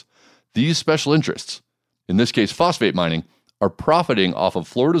interests. These special interests, in this case phosphate mining, are profiting off of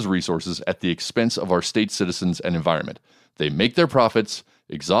Florida's resources at the expense of our state citizens and environment. They make their profits,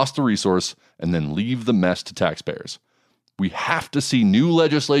 exhaust the resource, and then leave the mess to taxpayers. We have to see new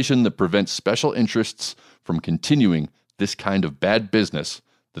legislation that prevents special interests from continuing this kind of bad business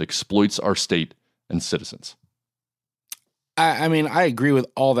that exploits our state and citizens." I mean, I agree with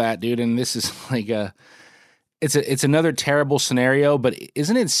all that, dude. And this is like it's another terrible scenario, but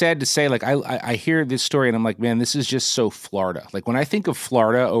isn't it sad to say, like, I hear this story and I'm like, man, this is just so Florida. Like, when I think of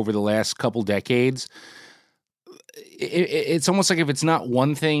Florida over the last couple decades, it's almost like if it's not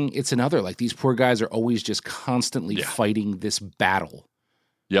one thing, it's another. Like, these poor guys are always just constantly fighting this battle.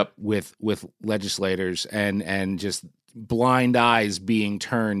 Yep. With legislators and just blind eyes being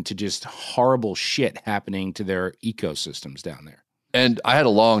turned to just horrible shit happening to their ecosystems down there. And I had a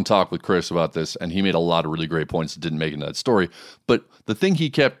long talk with Chris about this, and he made a lot of really great points that didn't make it into that story. But the thing he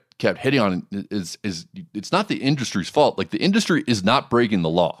kept hitting on is it's not the industry's fault. Like, the industry is not breaking the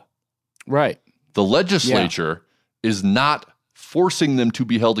law. Right. The legislature is not forcing them to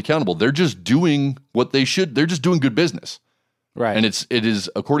be held accountable. They're just doing what they should. They're just doing good business. Right. And it is,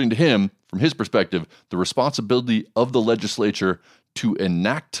 according to him, from his perspective, the responsibility of the legislature to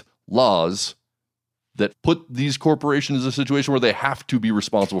enact laws that put these corporations in a situation where they have to be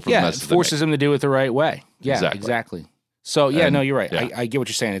responsible for the mess. It forces them to do it the right way. Yeah, exactly. So, no, you're right. Yeah. I get what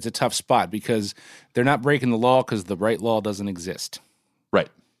you're saying. It's a tough spot because they're not breaking the law because the right law doesn't exist. Right.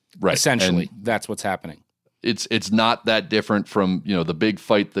 Essentially, that's what's happening. It's not that different from, the big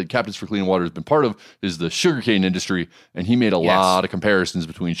fight that Captains for Clean Water has been part of is the sugarcane industry, and he made a lot of comparisons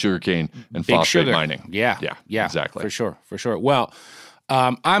between sugarcane and Big phosphate sugar. mining. Yeah, exactly. For sure. Well,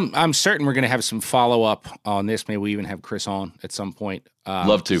 I'm certain we're going to have some follow up on this. Maybe we even have Chris on at some point.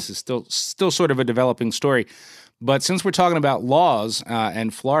 Love to. This is still sort of a developing story. But since we're talking about laws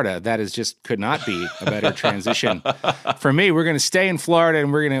and Florida, that is just could not be a better transition for me. We're going to stay in Florida,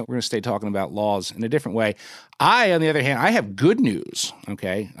 and we're going to stay talking about laws in a different way. I, on the other hand, I have good news.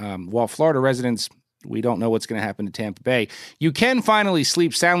 Okay, while Florida residents, we don't know what's going to happen to Tampa Bay, you can finally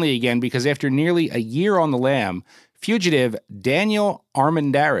sleep soundly again because after nearly a year on the lam, fugitive Daniel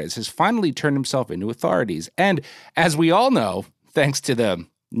Armendariz has finally turned himself into authorities. And as we all know, thanks to the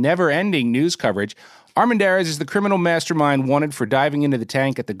never-ending news coverage, Armendariz is the criminal mastermind wanted for diving into the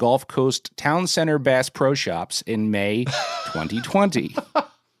tank at the Gulf Coast Town Center Bass Pro Shops in May 2020.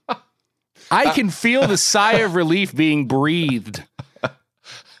 I can feel the sigh of relief being breathed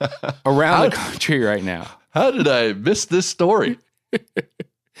around the country right now. How did I miss this story?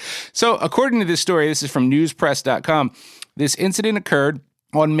 So, according to this story, this is from newspress.com, this incident occurred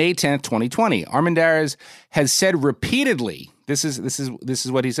on May 10th, 2020. Armendariz has said repeatedly, this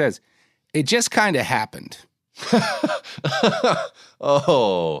is what he says, it just kind of happened.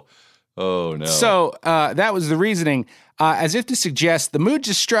 Oh no. So that was the reasoning, as if to suggest the mood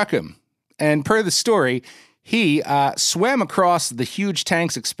just struck him. And per the story, he swam across the huge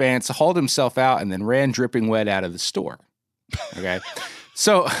tank's expanse, hauled himself out, and then ran dripping wet out of the store. Okay.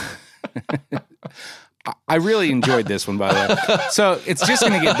 So I really enjoyed this one, by the way. So it's just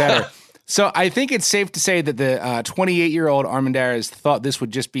going to get better. So I think it's safe to say that the 28-year-old Armendariz thought this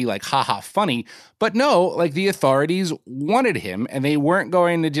would just be like, haha, funny. But no, like the authorities wanted him and they weren't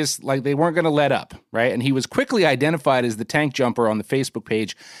going to let up, right? And he was quickly identified as the tank jumper on the Facebook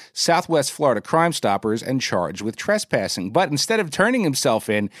page, Southwest Florida Crime Stoppers, and charged with trespassing. But instead of turning himself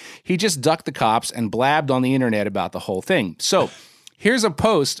in, he just ducked the cops and blabbed on the internet about the whole thing. So here's a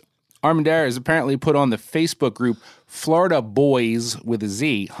post Armendariz apparently put on the Facebook group Florida Boys with a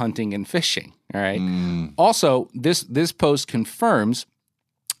Z, Hunting and Fishing. All right. Also, this post confirms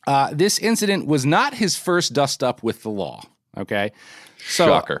this incident was not his first dust up with the law. Okay. So,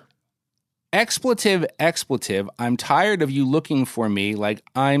 shocker. Expletive. I'm tired of you looking for me like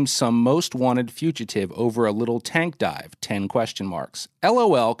I'm some most wanted fugitive over a little tank dive. 10 question marks.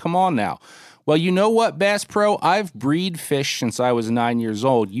 LOL. Come on now. Well, you know what, Bass Pro? I've breed fish since I was 9 years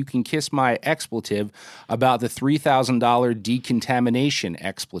old. You can kiss my expletive about the $3,000 decontamination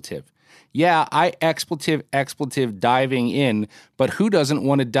expletive. Yeah, I expletive diving in, but who doesn't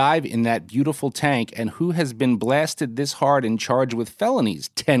want to dive in that beautiful tank, and who has been blasted this hard and charged with felonies?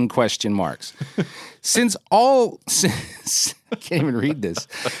 10 question marks. I can't even read this.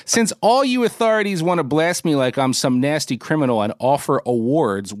 Since all you authorities want to blast me like I'm some nasty criminal and offer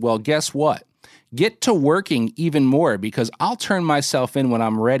awards, well, guess what? Get to working even more because I'll turn myself in when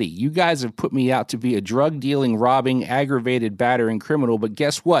I'm ready. You guys have put me out to be a drug-dealing, robbing, aggravated, battering criminal, but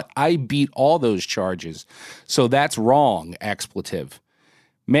guess what? I beat all those charges. So that's wrong, expletive.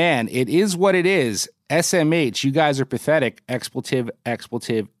 Man, it is what it is. SMH, you guys are pathetic. Expletive.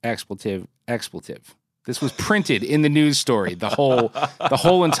 This was printed in the news story, the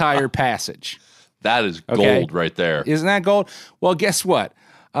whole entire passage. That is gold right there. Isn't that gold? Well, guess what?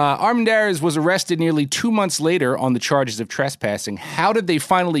 Armendariz was arrested nearly 2 months later on the charges of trespassing. How did they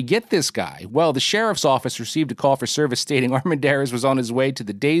finally get this guy? Well, the sheriff's office received a call for service stating Armendariz was on his way to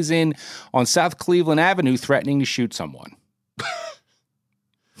the Days Inn on South Cleveland Avenue threatening to shoot someone.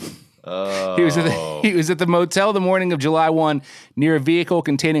 He was at the motel the morning of July 1 near a vehicle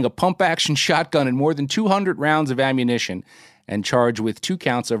containing a pump-action shotgun and more than 200 rounds of ammunition and charged with 2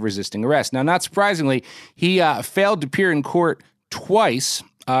 counts of resisting arrest. Now, not surprisingly, he failed to appear in court twice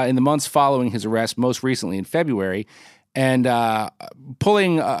in the months following his arrest, most recently in February, and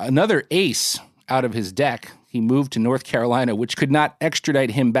pulling another ace out of his deck, He moved to North Carolina, which could not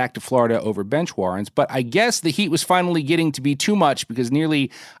extradite him back to Florida over bench warrants. But I guess the heat was finally getting to be too much because nearly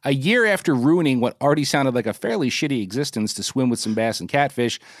a year after ruining what already sounded like a fairly shitty existence to swim with some bass and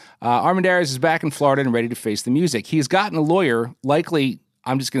catfish, Armendariz is back in Florida and ready to face the music. He's gotten a lawyer, likely,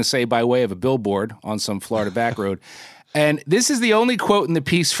 I'm just going to say by way of a billboard on some Florida back road. And this is the only quote in the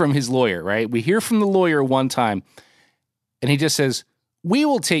piece from his lawyer, right? We hear from the lawyer one time, and he just says, "We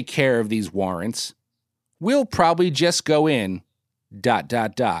will take care of these warrants. We'll probably just go in, ...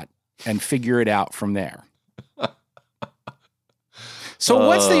 and figure it out from there." So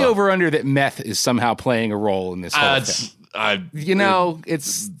what's the over-under that meth is somehow playing a role in this whole thing?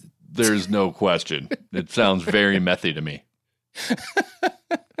 There's no question. It sounds very methy to me.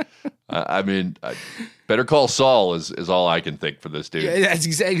 I mean, Better Call Saul is all I can think for this dude. Yeah, that's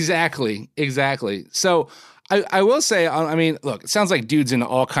exactly. So I will say, I mean, look, it sounds like dude's into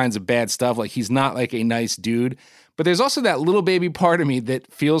all kinds of bad stuff. Like he's not like a nice dude, but there's also that little baby part of me that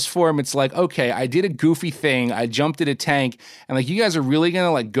feels for him. It's like, okay, I did a goofy thing. I jumped in a tank and like, you guys are really going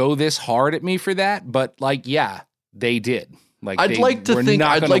to like go this hard at me for that. But like, yeah, they did. Like I'd like to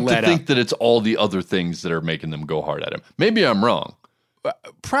think that it's all the other things that are making them go hard at him. Maybe I'm wrong.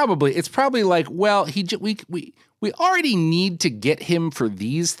 Probably. It's probably like, well, we already need to get him for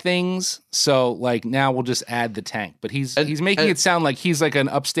these things, so like now we'll just add the tank. But he's making it sound like he's like an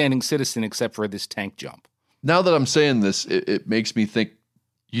upstanding citizen, except for this tank jump. Now that I'm saying this, it makes me think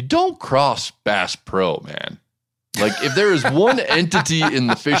you don't cross Bass Pro, man. Like if there is one entity in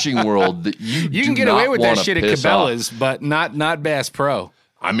the fishing world that you can get away with that shit at Cabela's, but not Bass Pro.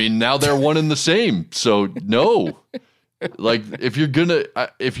 I mean, now they're one and the same. So no, like if you're going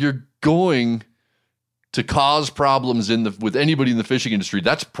to cause problems with anybody in the fishing industry,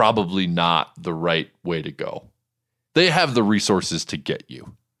 that's probably not the right way to go. They have the resources to get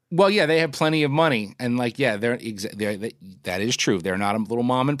you. Well, yeah, they have plenty of money, and like, yeah, that is true. They're not a little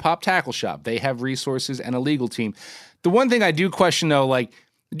mom and pop tackle shop. They have resources and a legal team. The one thing I do question though, like,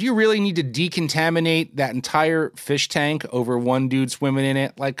 do you really need to decontaminate that entire fish tank over one dude swimming in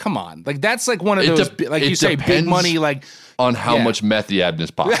it? Like, come on, like that's like one of those, like you say, big money, like on how much meth he had in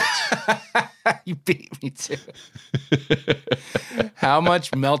his pockets. You beat me too. How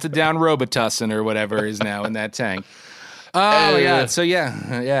much melted down Robitussin or whatever is now in that tank? Oh, yeah. So,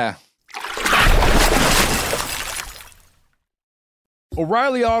 yeah.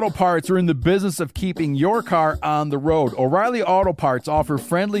 O'Reilly Auto Parts are in the business of keeping your car on the road. O'Reilly Auto Parts offer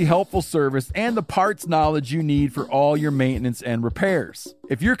friendly, helpful service and the parts knowledge you need for all your maintenance and repairs.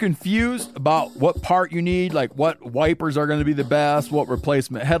 If you're confused about what part you need, like what wipers are going to be the best, what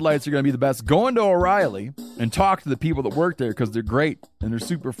replacement headlights are going to be the best, go into O'Reilly and talk to the people that work there because they're great and they're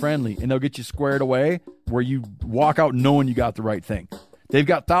super friendly and they'll get you squared away where you walk out knowing you got the right thing. They've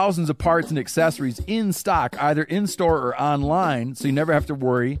got thousands of parts and accessories in stock, either in-store or online, so you never have to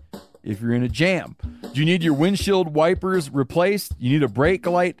worry if you're in a jam. Do you need your windshield wipers replaced? You need a brake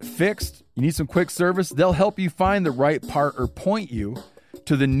light fixed? You need some quick service? They'll help you find the right part or point you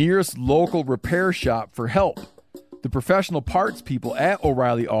to the nearest local repair shop for help. The professional parts people at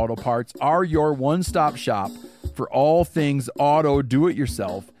O'Reilly Auto Parts are your one-stop shop for all things auto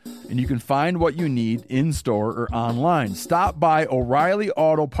do-it-yourself, and you can find what you need in-store or online. Stop by O'Reilly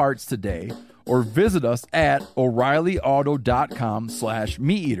Auto Parts today or visit us at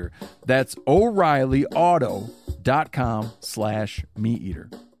O'ReillyAuto.com/MeatEater. That's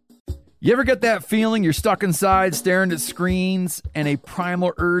O'ReillyAuto.com/MeatEater. You ever get that feeling you're stuck inside staring at screens and a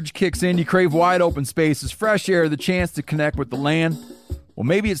primal urge kicks in? You crave wide open spaces, fresh air, the chance to connect with the land. Well,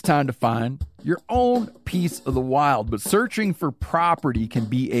 maybe it's time to find your own piece of the wild, but searching for property can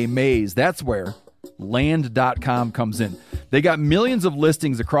be a maze. That's where Land.com comes in. They got millions of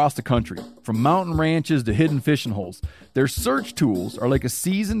listings across the country, from mountain ranches to hidden fishing holes. Their search tools are like a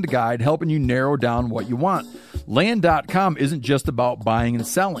seasoned guide helping you narrow down what you want. Land.com isn't just about buying and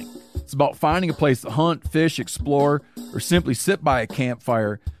selling. It's about finding a place to hunt, fish, explore, or simply sit by a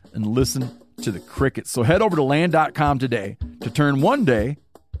campfire and listen to the crickets. So head over to Land.com today to turn one day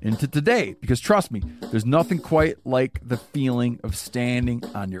into today, because trust me, there's nothing quite like the feeling of standing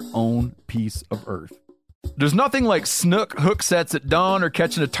on your own piece of earth. There's nothing like snook hook sets at dawn or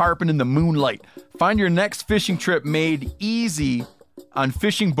catching a tarpon in the moonlight. Find your next fishing trip made easy on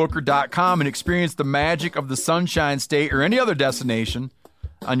fishingbooker.com and experience the magic of the Sunshine State or any other destination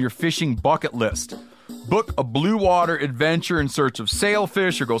on your fishing bucket list. Book a blue water adventure in search of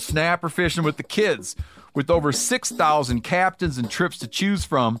sailfish or go snapper fishing with the kids. With over 6,000 captains and trips to choose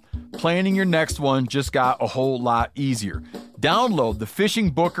from, planning your next one just got a whole lot easier. Download the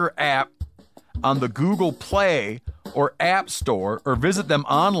Fishing Booker app on the Google Play or App Store or visit them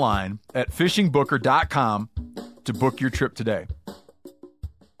online at fishingbooker.com to book your trip today.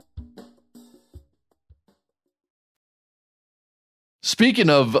 Speaking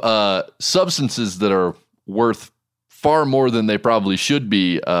of substances that are worth far more than they probably should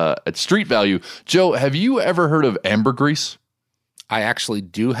be at street value, Joe, have you ever heard of ambergris? I actually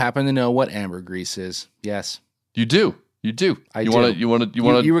do happen to know what ambergris is. Yes, you do. You do. You want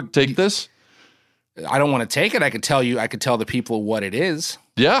to take this? I don't want to take it. I could tell you. I could tell the people what it is.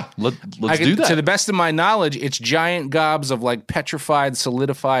 Yeah, let's do that. To the best of my knowledge, it's giant gobs of like petrified,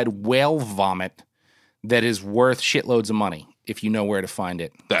 solidified whale vomit that is worth shitloads of money if you know where to find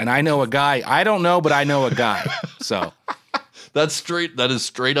it. And I know a guy. I don't know, but I know a guy. So that is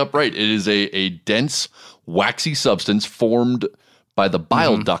straight up right. It is a dense, waxy substance formed by the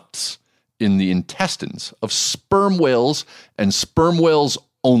bile ducts in the intestines of sperm whales, and sperm whales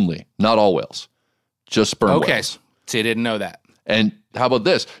only, not all whales, just sperm whales. Okay, so you didn't know that. And how about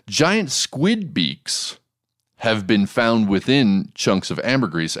this? Giant squid beaks have been found within chunks of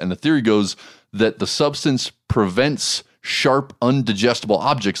ambergris, and the theory goes that the substance prevents sharp, undigestible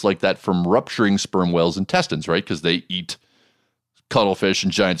objects like that from rupturing sperm whales' intestines, right? Because they eat cuttlefish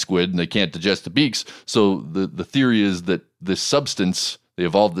and giant squid, and they can't digest the beaks. So the theory is that this substance, they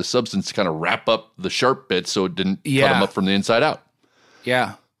evolved this substance to kind of wrap up the sharp bits so it didn't cut them up from the inside out.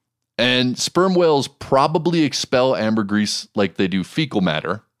 Yeah. And sperm whales probably expel ambergris like they do fecal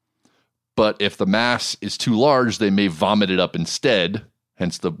matter. But if the mass is too large, they may vomit it up instead,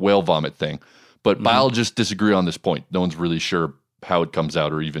 hence the whale vomit thing. But biologists disagree on this point. No one's really sure how it comes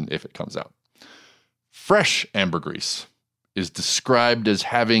out or even if it comes out. Fresh ambergris is described as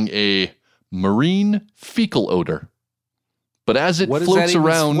having a marine fecal odor. But as it floats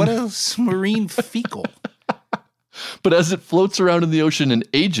around... What is marine fecal? But as it floats around in the ocean and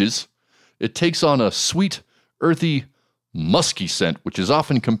ages, it takes on a sweet, earthy, musky scent, which is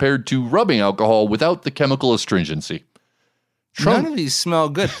often compared to rubbing alcohol without the chemical astringency. None of these smell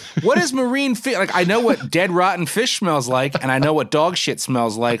good. What is marine like? I know what dead rotten fish smells like, and I know what dog shit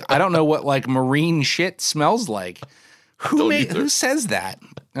smells like. I don't know what like marine shit smells like. Who says that?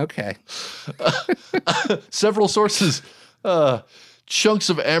 Okay. Several sources. Chunks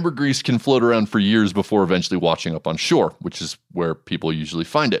of ambergris can float around for years before eventually washing up on shore, which is where people usually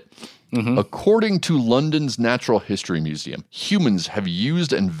find it. According to London's Natural History Museum, humans have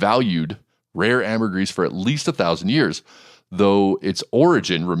used and valued rare ambergris for at least 1,000 years, though its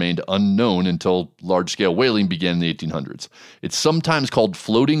origin remained unknown until large-scale whaling began in the 1800s. It's sometimes called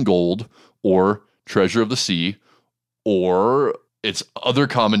floating gold or treasure of the sea, or its other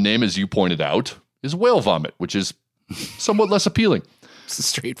common name, as you pointed out, is whale vomit, which is somewhat less appealing. It's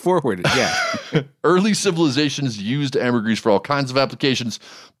straightforward, yeah. Early civilizations used ambergris for all kinds of applications,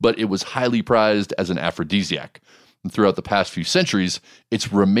 but it was highly prized as an aphrodisiac. And throughout the past few centuries,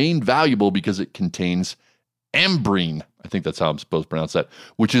 it's remained valuable because it contains ambrine, I think that's how I'm supposed to pronounce that,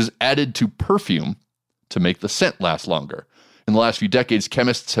 which is added to perfume to make the scent last longer. In the last few decades,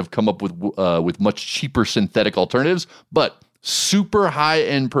 chemists have come up with much cheaper synthetic alternatives, but super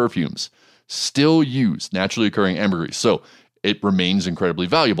high-end perfumes still use naturally occurring ambergris, so it remains incredibly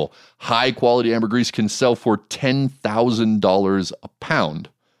valuable. High-quality ambergris can sell for $10,000 a pound,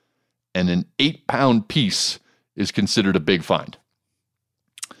 and an 8-pound piece is considered a big find.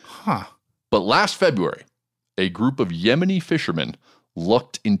 But last February, a group of Yemeni fishermen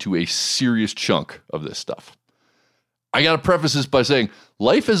lucked into a serious chunk of this stuff. I got to preface this by saying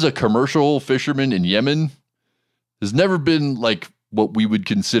life as a commercial fisherman in Yemen has never been like what we would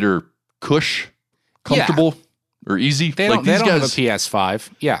consider cush, comfortable, or easy. They don't have a PS5.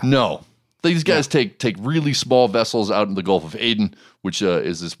 Yeah. No. These guys take really small vessels out in the Gulf of Aden, which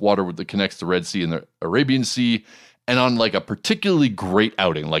is this water that connects the Red Sea and the Arabian Sea, and on like a particularly great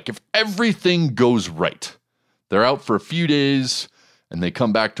outing, like if everything goes right, they're out for a few days and they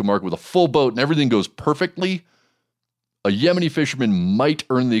come back to market with a full boat and everything goes perfectly, a Yemeni fisherman might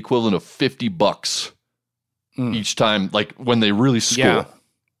earn the equivalent of $50 each time, like when they really score.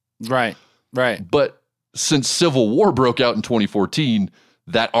 Yeah. Right. But since civil war broke out in 2014,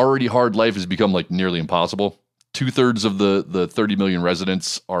 that already hard life has become like nearly impossible. 2/3 of the 30 million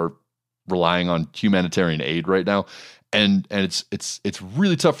residents are relying on humanitarian aid right now. And it's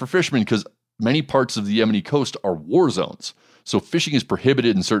really tough for fishermen because many parts of the Yemeni coast are war zones. So fishing is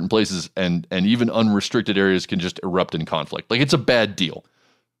prohibited in certain places, and even unrestricted areas can just erupt in conflict. Like, it's a bad deal.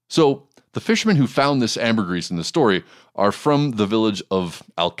 So the fishermen who found this ambergris in the story are from the village of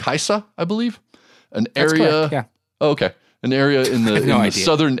Al-Qaisa, I believe. An area. Correct, yeah. Oh, okay. An area in the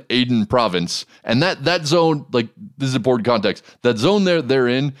southern Aden province. And that zone, like, this is important context, that zone they're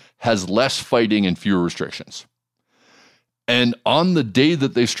in has less fighting and fewer restrictions. And on the day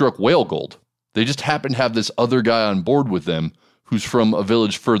that they struck whale gold, They just happen to have this other guy on board with them who's from a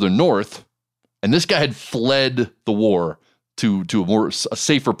village further north. And this guy had fled the war to a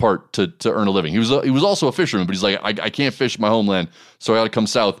safer part to earn a living. He was also a fisherman, but he's like, I can't fish my homeland, so I got to come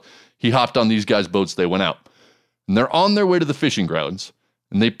south. He hopped on these guys' boats. They went out. And they're on their way to the fishing grounds,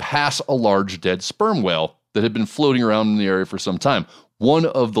 and they pass a large dead sperm whale that had been floating around in the area for some time. One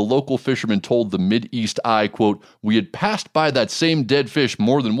of the local fishermen told the Mideast Eye, quote, "We had passed by that same dead fish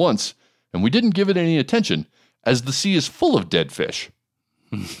more than once, and we didn't give it any attention, as the sea is full of dead fish."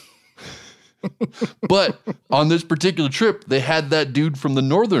 But on this particular trip, they had that dude from the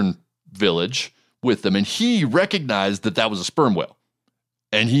northern village with them, and he recognized that was a sperm whale.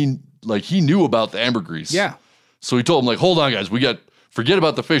 And he knew about the ambergris. Yeah. So he told them, like, hold on, guys, forget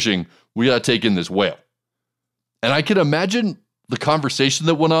about the fishing. We got to take in this whale. And I can imagine the conversation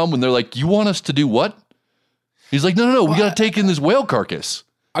that went on when they're like, you want us to do what? He's like, no, we got to take in this whale carcass.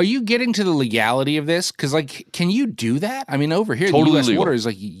 Are you getting to the legality of this? Because, like, can you do that? I mean, over here, totally the U.S. legal. waters,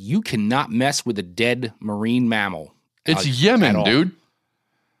 like, you cannot mess with a dead marine mammal. It's Yemen, dude.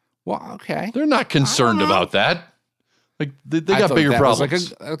 Well, okay. They're not concerned about that. Like, they got bigger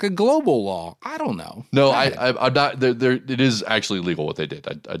problems. Like a global law. I don't know. No, I'm not. It is actually legal what they did.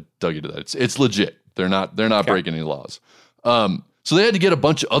 I dug into that. It's legit. They're not breaking any laws. So they had to get a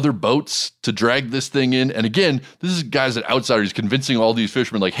bunch of other boats to drag this thing in. And again, this is guys at Outsiders convincing all these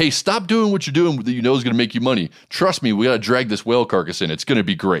fishermen, like, hey, stop doing what you're doing that you know is going to make you money. Trust me, we got to drag this whale carcass in. It's going to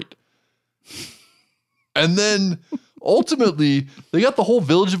be great. And then ultimately, they got the whole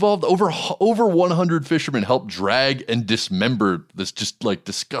village involved. Over 100 fishermen helped drag and dismember this just like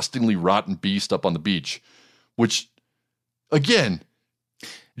disgustingly rotten beast up on the beach, which, again,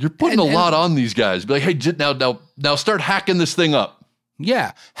 you're putting a lot on these guys. Be like, hey, now start hacking this thing up.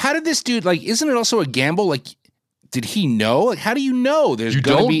 Yeah. How did this dude, like, isn't it also a gamble? Like, did he know? Like, how do you know there's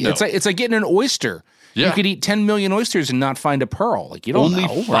going to be, know. It's like getting an oyster. Yeah. You could eat 10 million oysters and not find a pearl. Like, you don't know.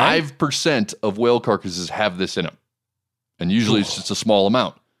 Only 5% of whale carcasses have this in them. And usually it's just a small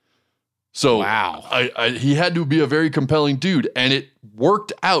amount. So wow. He had to be a very compelling dude. And it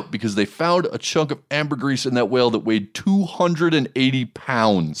worked out because they found a chunk of ambergris in that whale that weighed 280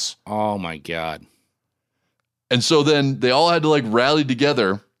 pounds. Oh, my God. And so then they all had to like rally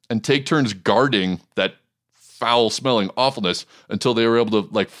together and take turns guarding that foul-smelling awfulness until they were able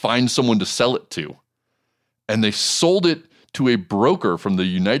to like find someone to sell it to. And they sold it to a broker from the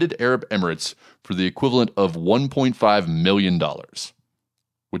United Arab Emirates for the equivalent of $1.5 million,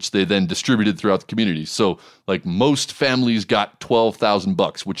 which they then distributed throughout the community. So, like, most families got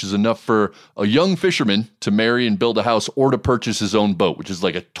 $12,000, which is enough for a young fisherman to marry and build a house or to purchase his own boat, which is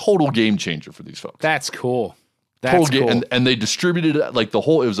like a total game changer for these folks. That's cool. That's cool. And they distributed it, like the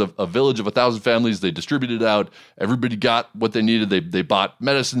whole, it was a village of 1,000 families. They distributed it out. Everybody got what they needed. They bought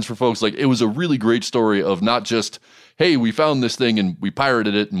medicines for folks. Like, it was a really great story of not just, hey, we found this thing and we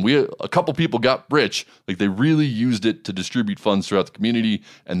pirated it and a couple people got rich. Like, they really used it to distribute funds throughout the community.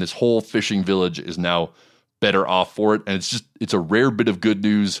 And this whole fishing village is now better off for it. And it's a rare bit of good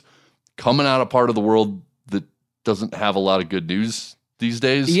news coming out of part of the world that doesn't have a lot of good news these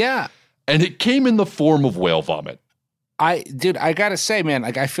days. Yeah. And it came in the form of whale vomit. I gotta say, man,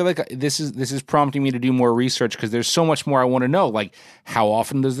 like, I feel like this is prompting me to do more research because there's so much more I want to know. Like, how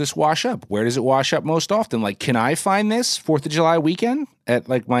often does this wash up? Where does it wash up most often? Like, can I find this 4th of July weekend at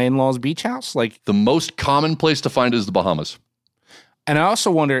like my in-laws' beach house? Like, the most common place to find it is the Bahamas. And I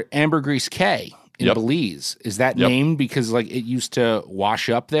also wonder, Ambergris Cay in Belize, is that named because like it used to wash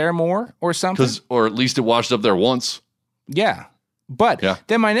up there more or something? Or at least it washed up there once. Yeah. But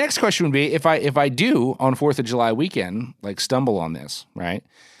then my next question would be, if I do on 4th of July weekend, like, stumble on this, right?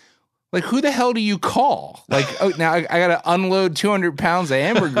 Like, who the hell do you call? Like, now I got to unload 200 pounds of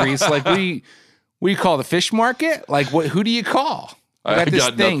ambergris. Like, we call the fish market? Like, who do you call? I got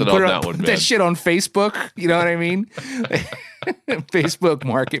nothing on that one, man. Put that shit on Facebook. You know what I mean? Facebook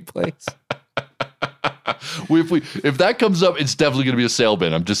Marketplace. If that comes up, it's definitely going to be a sale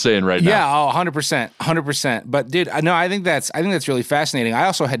bin. I'm just saying right now. Yeah, 100%. But dude, I think that's really fascinating. I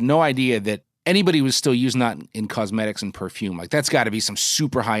also had no idea that anybody was still using that in cosmetics and perfume. Like, that's got to be some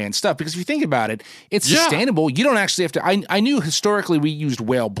super high end stuff. Because if you think about it, it's sustainable. You don't actually have to. I knew historically we used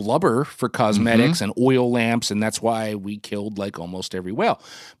whale blubber for cosmetics and oil lamps, and that's why we killed like almost every whale.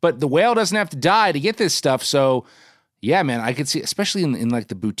 But the whale doesn't have to die to get this stuff. So yeah, man, I could see, especially in like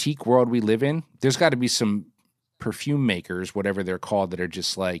the boutique world we live in, there's got to be some perfume makers, whatever they're called, that are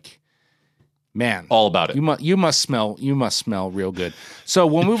just like, man, all about it. You must smell real good. So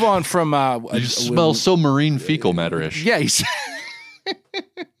we'll move on from. You smell so marine fecal matter-ish. Yeah,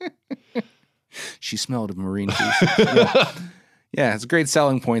 she smelled of marine feces. Yeah. Yeah, it's a great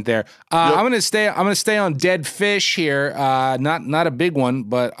selling point there. I'm gonna stay on dead fish here. Not a big one,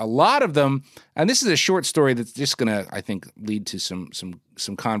 but a lot of them. And this is a short story that's just gonna, I think, lead to some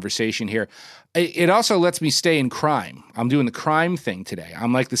conversation here. It also lets me stay in crime. I'm doing the crime thing today.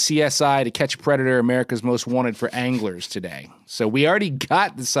 I'm like the CSI to Catch a Predator, America's Most Wanted for anglers today. So we already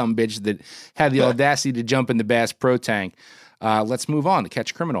got the sumbitch that had the audacity to jump in the Bass Pro Tank. Let's move on to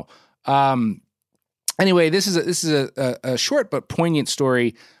Catch a Criminal. Anyway, this is a short but poignant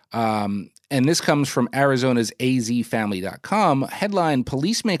story, and this comes from Arizona's azfamily.com. Headline: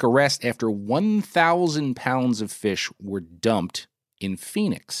 Police make arrest after 1,000 pounds of fish were dumped in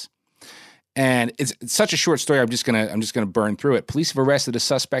Phoenix. And it's such a short story. I'm just gonna burn through it. Police have arrested a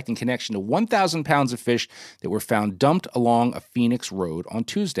suspect in connection to 1,000 pounds of fish that were found dumped along a Phoenix road on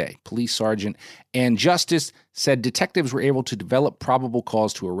Tuesday. Police Sergeant Ann Justice said detectives were able to develop probable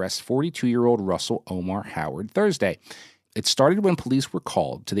cause to arrest 42-year-old Russell Omar Howard Thursday. It started when police were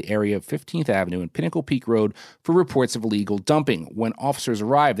called to the area of 15th Avenue and Pinnacle Peak Road for reports of illegal dumping. When officers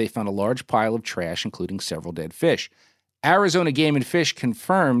arrived, they found a large pile of trash, including several dead fish. Arizona Game and Fish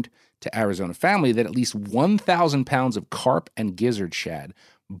confirmed to Arizona Family that at least 1,000 pounds of carp and gizzard shad,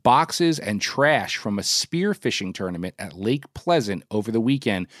 boxes, and trash from a spearfishing tournament at Lake Pleasant over the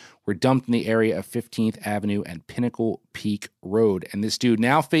weekend were dumped in the area of 15th Avenue and Pinnacle Peak Road. And this dude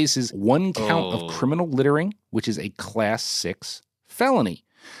now faces 1 count of criminal littering, which is a Class 6 felony.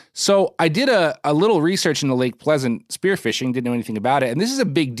 So I did a little research into Lake Pleasant spearfishing, didn't know anything about it. And this is a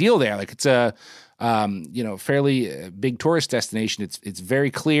big deal there. Like, it's a fairly big tourist destination. It's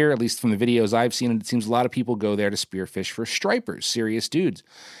very clear, at least from the videos I've seen, and it seems a lot of people go there to spearfish for stripers, serious dudes.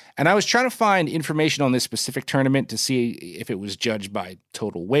 And I was trying to find information on this specific tournament to see if it was judged by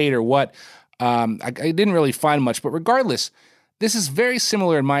total weight or what. I didn't really find much, but regardless, this is very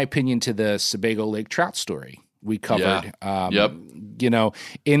similar, in my opinion, to the Sebago Lake trout story we covered.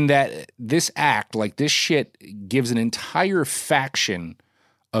 In that this act, like this shit, gives an entire faction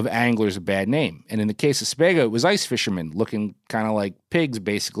of anglers a bad name. And in the case of Sebago, it was ice fishermen looking kind of like pigs,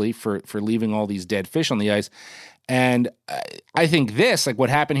 basically, for leaving all these dead fish on the ice. And I think this, like what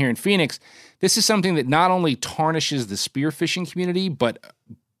happened here in Phoenix, this is something that not only tarnishes the spearfishing community, but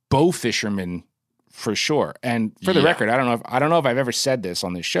bow fishermen for sure. And for the record, I don't know if I've ever said this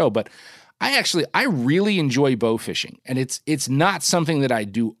on this show, but I really enjoy bow fishing. And it's not something that I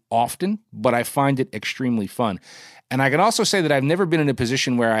do often, but I find it extremely fun. And I can also say that I've never been in a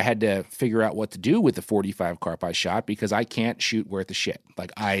position where I had to figure out what to do with the 45 carp I shot, because I can't shoot worth a shit.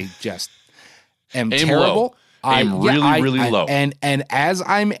 Like, I just am Aim terrible. Low. Aim really low. And as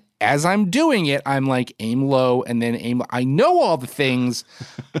I'm doing it, I'm like, aim low and then aim low. I know all the things.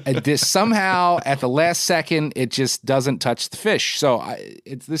 And this somehow at the last second, it just doesn't touch the fish. So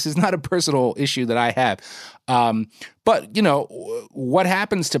this is not a personal issue that I have. But, what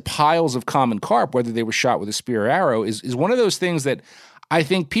happens to piles of common carp, whether they were shot with a spear or arrow, is one of those things that I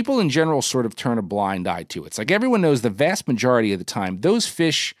think people in general sort of turn a blind eye to. It's like everyone knows the vast majority of the time, those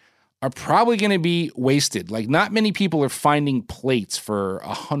fish are probably going to be wasted. Like, not many people are finding plates for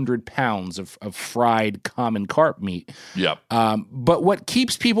 100 pounds of fried common carp meat. Yep. But what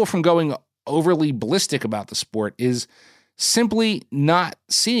keeps people from going overly ballistic about the sport is simply not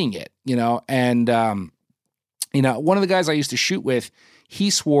seeing it, and one of the guys I used to shoot with, he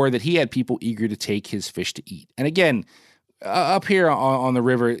swore that he had people eager to take his fish to eat. And again, up here on the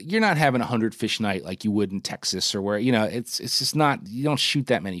river, you're not having 100 fish night like you would in Texas or where, it's just not, you don't shoot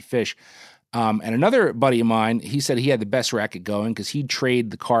that many fish. And another buddy of mine, he said he had the best racket going because he'd trade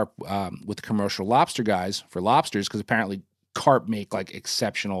the carp with the commercial lobster guys for lobsters, because apparently carp make like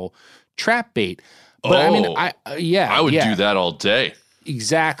exceptional trap bait. But I would do that all day.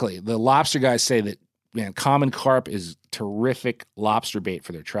 Exactly. The lobster guys say that, man, common carp is terrific lobster bait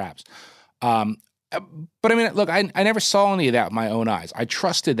for their traps. But I mean, look, I never saw any of that with my own eyes. I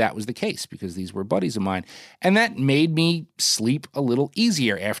trusted that was the case because these were buddies of mine. And that made me sleep a little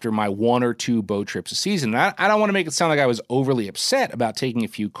easier after my 1 or 2 boat trips a season. And I don't want to make it sound like I was overly upset about taking a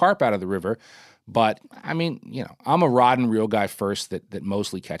few carp out of the river. But I mean, I'm a rod and reel guy first that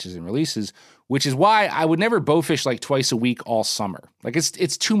mostly catches and releases, which is why I would never bow fish like twice a week all summer. Like,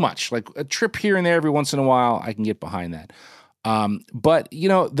 it's too much. Like, a trip here and there every once in a while, I can get behind that. But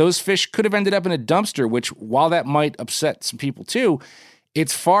those fish could have ended up in a dumpster, which, while that might upset some people too,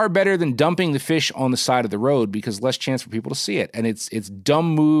 it's far better than dumping the fish on the side of the road because less chance for people to see it. And it's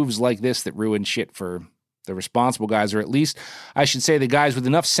dumb moves like this that ruin shit for the responsible guys, or at least I should say the guys with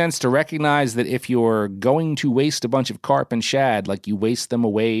enough sense to recognize that if you're going to waste a bunch of carp and shad, like, you waste them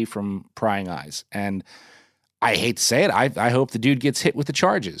away from prying eyes. And I hate to say it, I hope the dude gets hit with the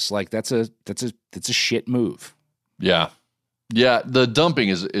charges. Like, that's a shit move. Yeah. Yeah, the dumping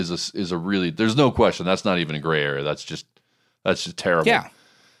is a really, there's no question. That's not even a gray area. That's just terrible. Yeah.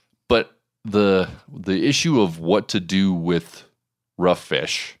 But the issue of what to do with rough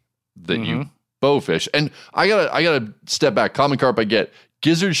fish that you bowfish, and I gotta step back. Common carp, I get.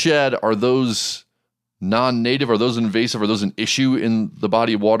 Gizzard shad, are those non-native? Are those invasive? Are those an issue in the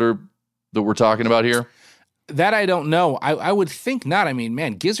body of water that we're talking about here? That I don't know. I would think not. I mean,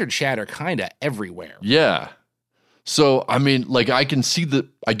 man, gizzard shad are kind of everywhere. Yeah. So, I mean, like, I can see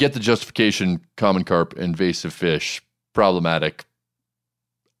I get the justification, common carp, invasive fish, problematic.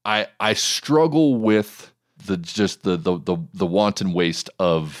 I struggle with the wanton waste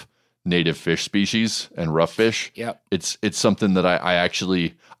of native fish species and rough fish. Yep. It's something that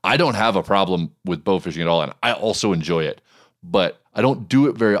I don't have a problem with bow fishing at all, and I also enjoy it. But I don't do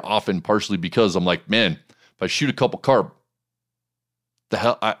it very often, partially because I'm like, man, if I shoot a couple carp, the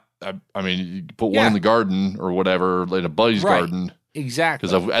hell, I mean, you put one in the garden or whatever, in a buddy's garden. Exactly.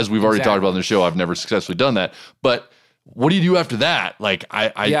 Because as we've already talked about in the show, I've never successfully done that. But what do you do after that? Like,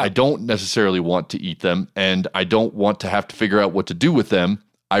 I don't necessarily want to eat them, and I don't want to have to figure out what to do with them.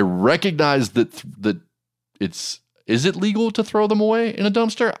 I recognize that is it legal to throw them away in a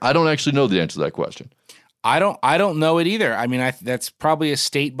dumpster? I don't actually know the answer to that question. I don't know it either. I mean, that's probably a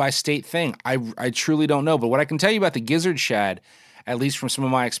state by state thing. I truly don't know. But what I can tell you about the gizzard shad, at least from some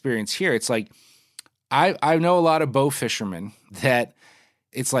of my experience here, it's like I know a lot of bow fishermen that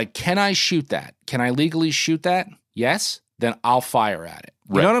it's like, can I shoot that? Can I legally shoot that? Yes, then I'll fire at it.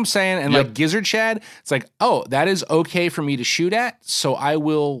 You know what I'm saying? And like gizzard shad, it's like, oh, that is okay for me to shoot at, so I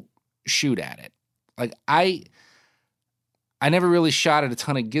will shoot at it. Like I never really shot at a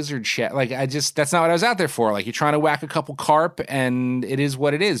ton of gizzard shad. Like that's not what I was out there for. Like, you're trying to whack a couple carp, and it is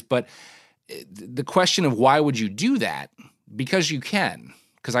what it is. But the question of why would you do that? Because you can.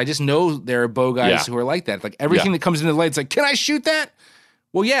 Because I just know there are bow guys who are like that. Like, everything that comes into the light, it's like, can I shoot that?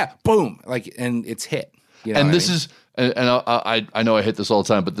 Well, yeah, boom. Like, and it's hit. You know, and this is, and I know I hit this all the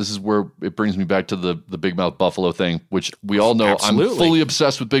time, but this is where it brings me back to the big mouth buffalo thing, which we all know. Absolutely. I'm fully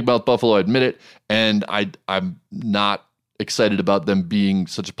obsessed with big mouth buffalo, I admit it, and I'm not excited about them being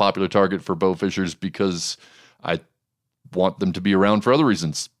such a popular target for bow fishers because I want them to be around for other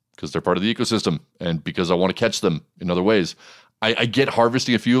reasons, because they're part of the ecosystem and because I want to catch them in other ways. I get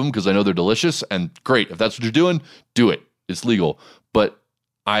harvesting a few of them because I know they're delicious, and great. If that's what you're doing, do it. It's legal. But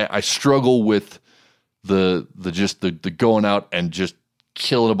I struggle with the going out and just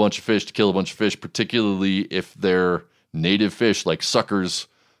killing a bunch of fish to kill a bunch of fish, particularly if they're native fish like suckers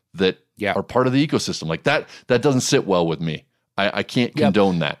that are part of the ecosystem. Like that doesn't sit well with me. I can't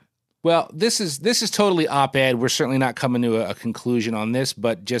condone that. Well, this is totally op-ed. We're certainly not coming to a conclusion on this,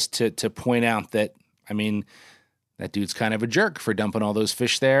 but just to point out that, I mean, that dude's kind of a jerk for dumping all those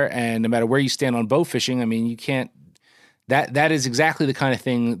fish there. And no matter where you stand on bow fishing, I mean, you can't. That is exactly the kind of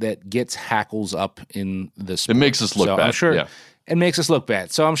thing that gets hackles up in the sport. It makes us look bad. I'm sure it makes us look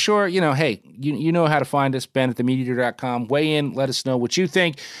bad. So I'm sure, hey, you know how to find us, Ben at themeateater.com. Weigh in, let us know what you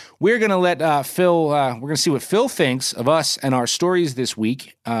think. We're going to let Phil, we're going to see what Phil thinks of us and our stories this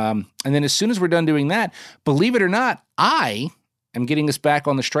week. And then as soon as we're done doing that, believe it or not, I am getting us back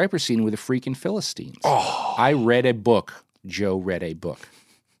on the striper scene with the freaking Philistines. Oh. I read a book. Joe read a book.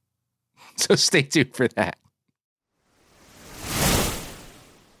 So stay tuned for that.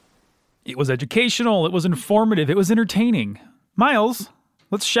 It was educational, it was informative, it was entertaining. Miles,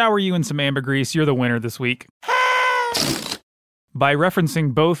 let's shower you in some ambergrease. You're the winner this week. By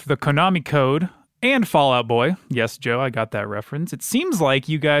referencing both the Konami Code and Fall Out Boy, yes, Joe, I got that reference, it seems like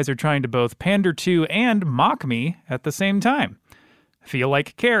you guys are trying to both pander to and mock me at the same time. Feel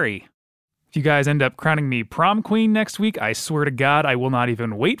like Carrie. If you guys end up crowning me prom queen next week, I swear to God, I will not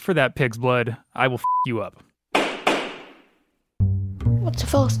even wait for that pig's blood. I will f*** you up. What's a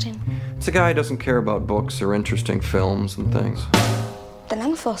Philistine? It's a guy who doesn't care about books or interesting films and things. Then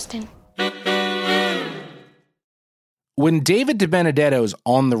I'm a Philistine. When David DiBenedetto's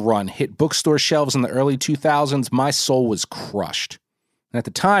On the Run hit bookstore shelves in the early 2000s, my soul was crushed. And at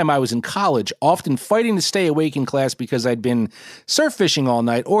the time, I was in college, often fighting to stay awake in class because I'd been surf fishing all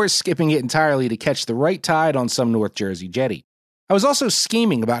night or skipping it entirely to catch the right tide on some North Jersey jetty. I was also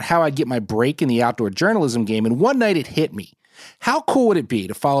scheming about how I'd get my break in the outdoor journalism game, and one night it hit me. How cool would it be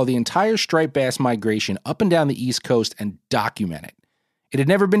to follow the entire striped bass migration up and down the East Coast and document it? It had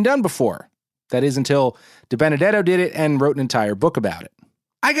never been done before. That is until DiBenedetto did it and wrote an entire book about it.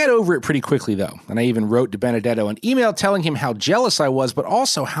 I got over it pretty quickly, though, and I even wrote DiBenedetto an email telling him how jealous I was, but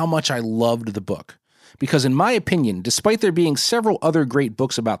also how much I loved the book. Because in my opinion, despite there being several other great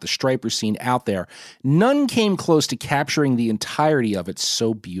books about the striper scene out there, none came close to capturing the entirety of it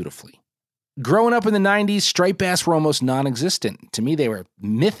so beautifully. Growing up in the 90s, striped bass were almost non-existent. To me, they were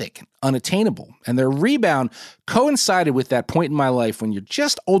mythic and unattainable, and their rebound coincided with that point in my life when you're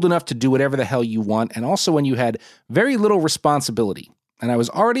just old enough to do whatever the hell you want, and also when you had very little responsibility. And I was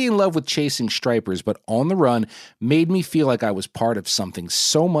already in love with chasing stripers, but On the Run made me feel like I was part of something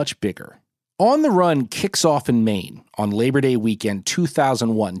so much bigger. On the Run kicks off in Maine on Labor Day weekend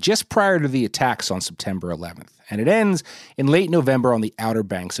 2001, just prior to the attacks on September 11th. And it ends in late November on the Outer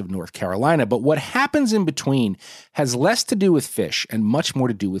Banks of North Carolina. But what happens in between has less to do with fish and much more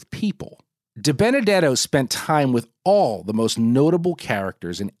to do with people. DiBenedetto spent time with all the most notable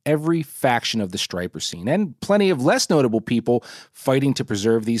characters in every faction of the striper scene, and plenty of less notable people fighting to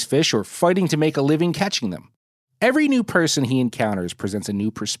preserve these fish or fighting to make a living catching them. Every new person he encounters presents a new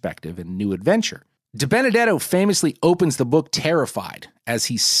perspective and new adventure. DiBenedetto famously opens the book terrified as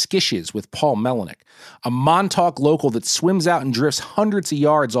he skishes with Paul Melnick, a Montauk local that swims out and drifts hundreds of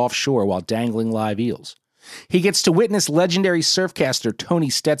yards offshore while dangling live eels. He gets to witness legendary surfcaster Tony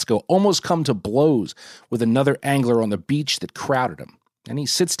Stetsko almost come to blows with another angler on the beach that crowded him. And he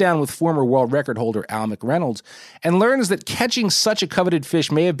sits down with former world record holder Al McReynolds and learns that catching such a coveted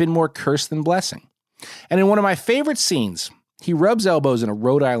fish may have been more curse than blessing. And in one of my favorite scenes, he rubs elbows in a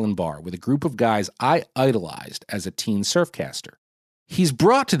Rhode Island bar with a group of guys I idolized as a teen surfcaster. He's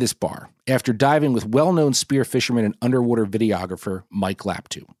brought to this bar after diving with well-known spear fisherman and underwater videographer Mike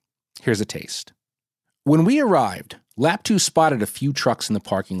Laptew. Here's a taste. When we arrived, Laptew spotted a few trucks in the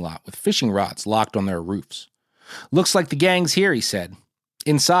parking lot with fishing rods locked on their roofs. "Looks like the gang's here," he said.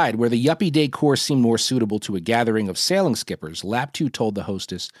 Inside, where the yuppie decor seemed more suitable to a gathering of sailing skippers, Laptew told the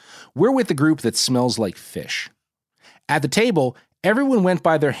hostess, "We're with the group that smells like fish." At the table, everyone went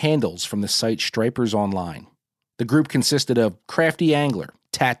by their handles from the site Stripers Online. The group consisted of Crafty Angler,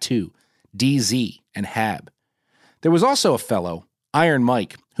 Tattoo, DZ, and Hab. There was also a fellow, Iron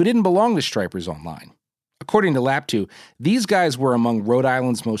Mike, who didn't belong to Stripers Online. According to Laptew, these guys were among Rhode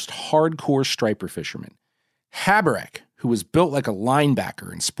Island's most hardcore striper fishermen. Haberek, who was built like a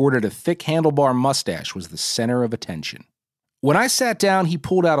linebacker and sported a thick handlebar mustache, was the center of attention. When I sat down, he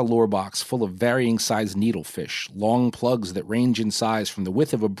pulled out a lure box full of varying-sized needlefish, long plugs that range in size from the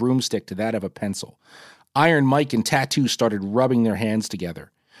width of a broomstick to that of a pencil. Iron Mike and Tattoo started rubbing their hands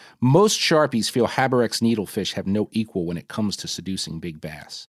together. Most Sharpies feel Haberek's needlefish have no equal when it comes to seducing big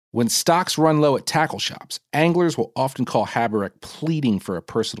bass. When stocks run low at tackle shops, anglers will often call Haberek pleading for a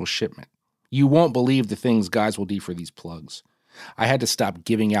personal shipment. "You won't believe the things guys will do for these plugs. I had to stop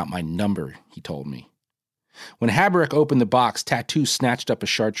giving out my number," he told me. When Haberek opened the box, Tattoo snatched up a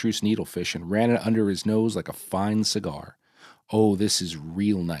chartreuse needlefish and ran it under his nose like a fine cigar. "Oh, this is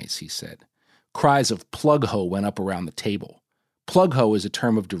real nice," he said. Cries of "plug hoe" went up around the table. Plug hoe is a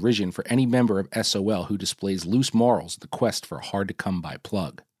term of derision for any member of SOL who displays loose morals in the quest for a hard-to-come-by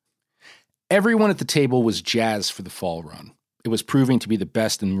plug. Everyone at the table was jazzed for the fall run. It was proving to be the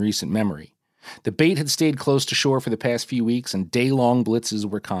best in recent memory. The bait had stayed close to shore for the past few weeks, and day-long blitzes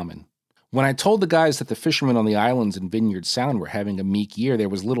were common. When I told the guys that the fishermen on the islands in Vineyard Sound were having a meek year, there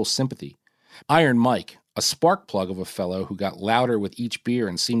was little sympathy. Iron Mike, a spark plug of a fellow who got louder with each beer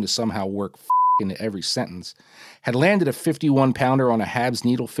and seemed to somehow work into every sentence, had landed a 51-pounder on a Habs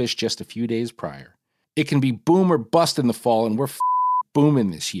needlefish just a few days prior. "It can be boom or bust in the fall, and we're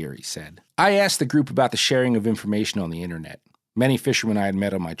booming this year," he said. I asked the group about the sharing of information on the internet. Many fishermen I had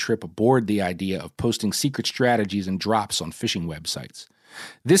met on my trip abhorred the idea of posting secret strategies and drops on fishing websites.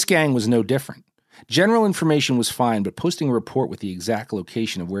 This gang was no different. General information was fine, but posting a report with the exact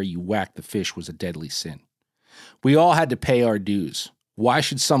location of where you whacked the fish was a deadly sin. We all had to pay our dues. Why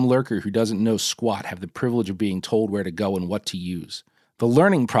should some lurker who doesn't know squat have the privilege of being told where to go and what to use? The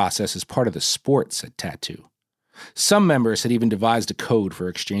learning process is part of the sport, said Tattoo. Some members had even devised a code for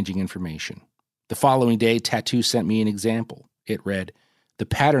exchanging information. The following day, Tattoo sent me an example. It read, "The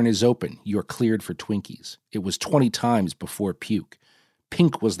pattern is open. You're cleared for Twinkies. It was 20 times before puke.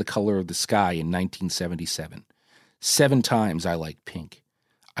 Pink was the color of the sky in 1977. 7 times I like pink.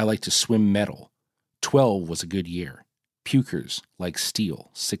 I like to swim metal. 12 was a good year. Pukers like steel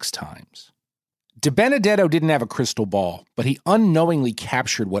 6 times. DiBenedetto didn't have a crystal ball, but he unknowingly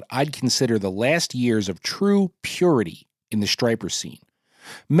captured what I'd consider the last years of true purity in the striper scene.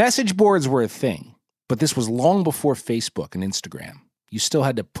 Message boards were a thing, but this was long before Facebook and Instagram. You still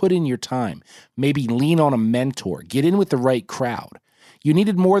had to put in your time, maybe lean on a mentor, get in with the right crowd. You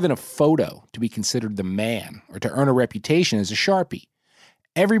needed more than a photo to be considered the man or to earn a reputation as a Sharpie.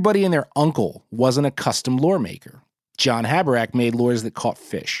 Everybody and their uncle wasn't a custom lure maker. John Haberek made lures that caught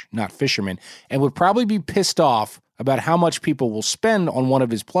fish, not fishermen, and would probably be pissed off about how much people will spend on one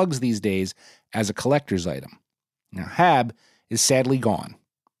of his plugs these days as a collector's item. Now, Hab is sadly gone.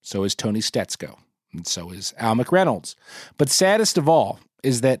 So is Tony Stetsko. And so is Al McReynolds. But saddest of all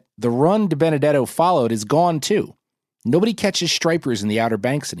is that the run DiBenedetto followed is gone too. Nobody catches stripers in the Outer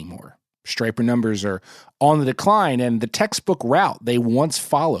Banks anymore. Striper numbers are on the decline, and the textbook route they once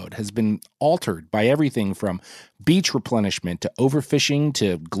followed has been altered by everything from beach replenishment to overfishing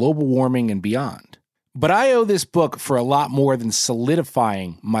to global warming and beyond. But I owe this book for a lot more than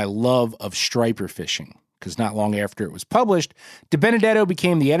solidifying my love of striper fishing, because not long after it was published, DiBenedetto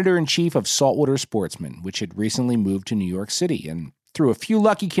became the editor-in-chief of Saltwater Sportsman, which had recently moved to New York City, and through a few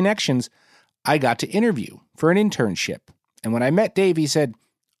lucky connections, I got to interview for an internship. And when I met Dave, he said,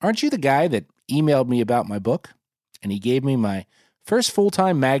 "Aren't you the guy that emailed me about my book?" And he gave me my first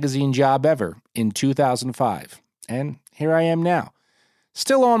full-time magazine job ever in 2005. And here I am now,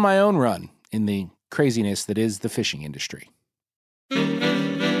 still on my own run in the craziness that is the fishing industry.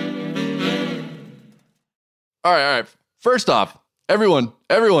 All right. First off, everyone,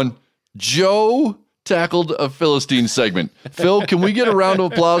 Joe tackled a Philistine segment. Phil, can we get a round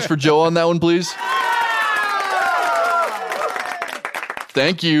of applause for Joe on that one, please?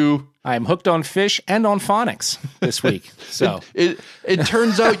 Thank you. I'm hooked on fish and on phonics this week. So it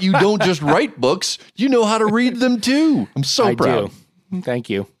turns out you don't just write books, you know how to read them too. I'm so proud. Do. Thank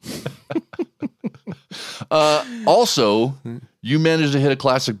you. Also, you managed to hit a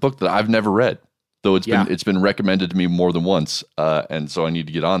classic book that I've never read, though it's been recommended to me more than once, and so I need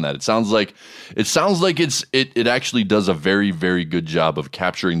to get on that. It sounds like it actually does a very, very good job of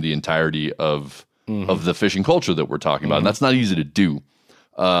capturing the entirety of the fishing culture that we're talking about, and that's not easy to do.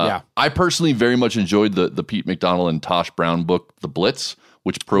 I personally very much enjoyed the Pete McDonald and Tosh Brown book, The Blitz,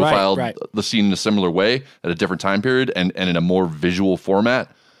 which profiled the scene in a similar way at a different time period and in a more visual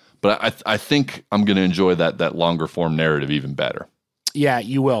format. But I think I'm going to enjoy that longer form narrative even better. Yeah,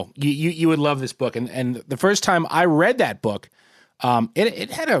 you will. You would love this book. And the first time I read that book,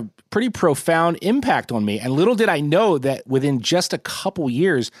 it had a pretty profound impact on me. And little did I know that within just a couple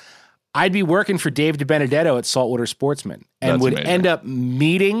years, I'd be working for Dave DiBenedetto at Saltwater Sportsman and would end up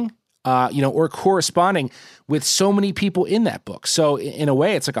meeting, or corresponding with so many people in that book. So in a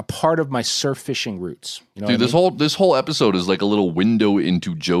way, it's like a part of my surf fishing roots. You know Dude, this whole episode is like a little window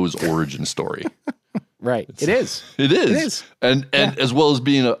into Joe's origin story. Right. It is. It is. And as well as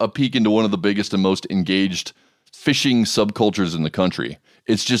being a peek into one of the biggest and most engaged fishing subcultures in the country.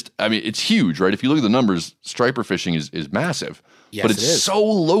 It's just, it's huge, right? If you look at the numbers, striper fishing is massive. Yes, but it's so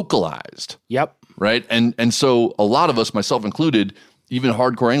localized. Yep. Right? And so a lot of us, myself included, even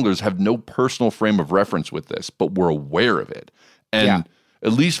hardcore anglers, have no personal frame of reference with this, but we're aware of it. And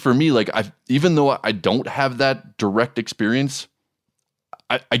at least for me, like even though I don't have that direct experience,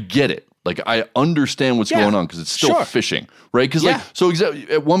 I get it. Like I understand what's going on because it's still fishing, right? Because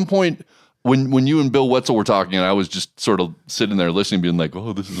at one point when you and Bill Wetzel were talking, and I was just sort of sitting there listening, being like,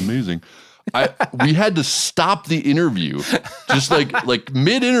 "Oh, this is amazing." We had to stop the interview, just like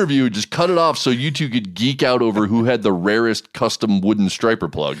mid-interview, just cut it off so you two could geek out over who had the rarest custom wooden striper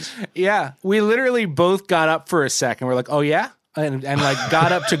plugs. Yeah, we literally both got up for a second. We're like, "Oh yeah," and like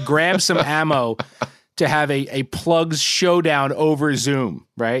got up to grab some ammo to have a plugs showdown over Zoom.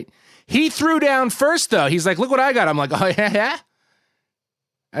 Right? He threw down first though. He's like, "Look what I got." I'm like, "Oh yeah."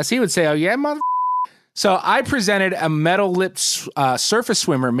 As he would say, "Oh yeah, mother." So I presented a metal-lipped surface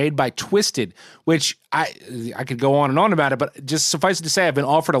swimmer made by Twisted, which I could go on and on about it, but just suffice it to say, I've been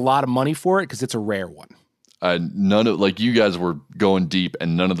offered a lot of money for it because it's a rare one. None of you guys were going deep,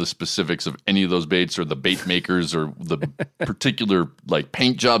 and none of the specifics of any of those baits or the bait makers or the particular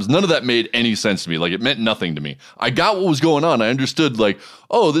paint jobs. None of that made any sense to me. Like it meant nothing to me. I got what was going on. I understood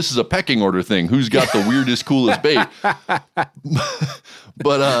oh, this is a pecking order thing. Who's got the weirdest, coolest bait?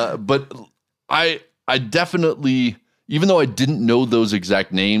 But I definitely, even though I didn't know those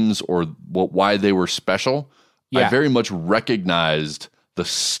exact names or why they were special, I very much recognized the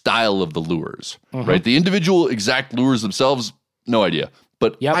style of the lures, right? The individual exact lures themselves, no idea.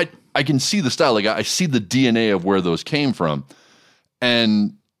 But I can see the style. Like I see the DNA of where those came from.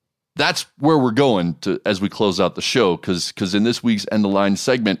 And that's where we're going to as we close out the show, because in this week's End of Line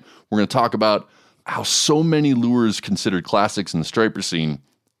segment, we're going to talk about how so many lures considered classics in the striper scene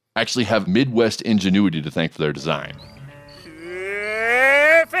actually have Midwest ingenuity to thank for their design.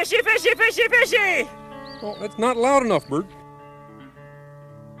 Fishy, fishy, fishy, fishy! Well, that's not loud enough, Bert.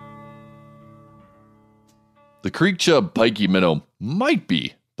 The Creek Chub Pikey Minnow might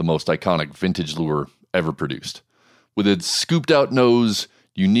be the most iconic vintage lure ever produced. With its scooped-out nose,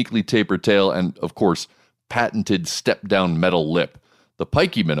 uniquely tapered tail, and, of course, patented step-down metal lip, the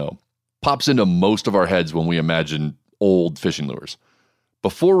Pikey Minnow pops into most of our heads when we imagine old fishing lures.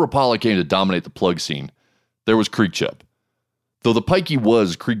 Before Rapala came to dominate the plug scene, there was Creek Chub. Though the pikey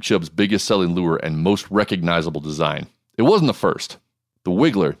was Creek Chub's biggest selling lure and most recognizable design, it wasn't the first. The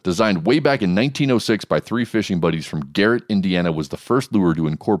Wiggler, designed way back in 1906 by three fishing buddies from Garrett, Indiana, was the first lure to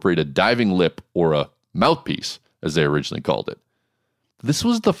incorporate a diving lip, or a mouthpiece, as they originally called it. This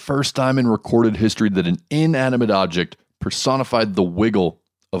was the first time in recorded history that an inanimate object personified the wiggle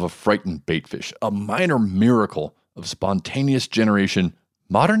of a frightened baitfish, a minor miracle of spontaneous generation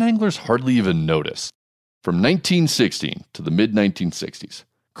modern anglers hardly even notice. From 1916 to the mid-1960s,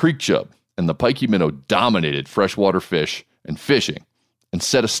 Creek Chub and the pikey minnow dominated freshwater fish and fishing and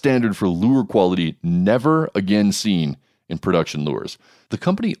set a standard for lure quality never again seen in production lures. The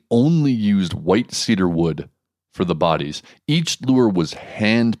company only used white cedar wood for the bodies. Each lure was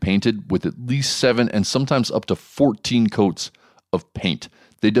hand-painted with at least 7 and sometimes up to 14 coats of paint.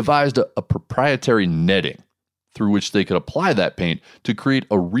 They devised a proprietary netting through which they could apply that paint to create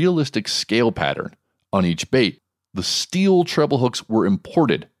a realistic scale pattern on each bait. The steel treble hooks were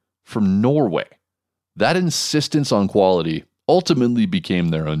imported from Norway. That insistence on quality ultimately became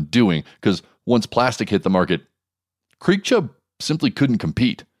their undoing, because once plastic hit the market, Creek Chub simply couldn't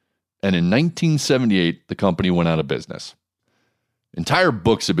compete. And in 1978, the company went out of business. Entire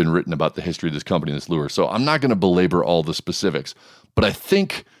books have been written about the history of this company and this lure, so I'm not going to belabor all the specifics, but I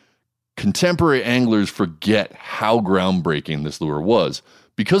think contemporary anglers forget how groundbreaking this lure was.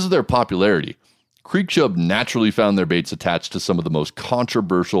 Because of their popularity, Creek Chub naturally found their baits attached to some of the most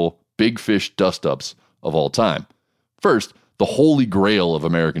controversial big fish dust-ups of all time. First, the holy grail of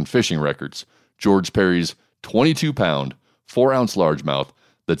American fishing records, George Perry's 22-pound, 4-ounce largemouth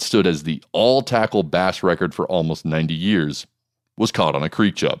that stood as the all-tackle bass record for almost 90 years, was caught on a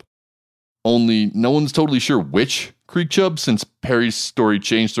Creek Chub. Only no one's totally sure which Creek Chub, since Perry's story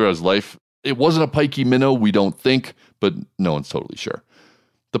changed throughout his life. It wasn't a pikey minnow, we don't think, but no one's totally sure.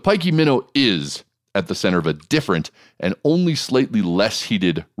 The pikey minnow is at the center of a different and only slightly less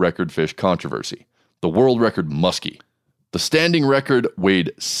heated record fish controversy, the world record muskie. The standing record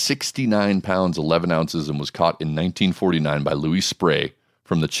weighed 69 pounds 11 ounces and was caught in 1949 by Louis Spray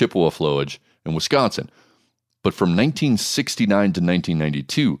from the Chippewa flowage in Wisconsin. But from 1969 to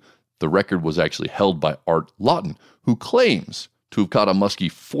 1992, the record was actually held by Art Lawton, who claims to have caught a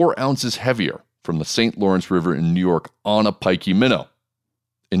muskie 4 ounces heavier from the St. Lawrence River in New York on a pikey minnow.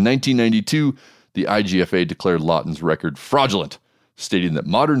 In 1992, the IGFA declared Lawton's record fraudulent, stating that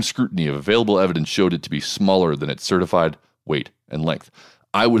modern scrutiny of available evidence showed it to be smaller than its certified weight and length.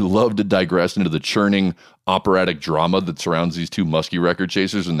 I would love to digress into the churning operatic drama that surrounds these two muskie record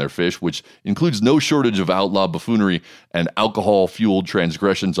chasers and their fish, which includes no shortage of outlaw buffoonery and alcohol-fueled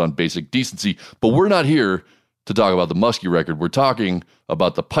transgressions on basic decency, but we're not here to talk about the muskie record. We're talking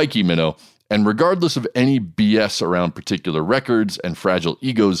about the pikey minnow, and regardless of any BS around particular records and fragile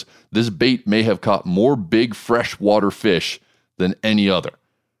egos, this bait may have caught more big freshwater fish than any other.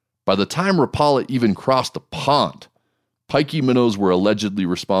 By the time Rapala even crossed the pond, pikey minnows were allegedly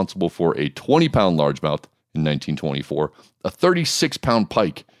responsible for a 20-pound largemouth in 1924, a 36-pound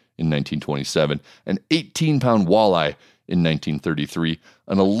pike in 1927, an 18-pound walleye in 1933,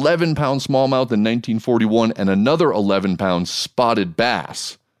 an 11-pound smallmouth in 1941, and another 11-pound spotted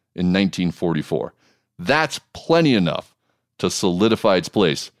bass in 1944. That's plenty enough to solidify its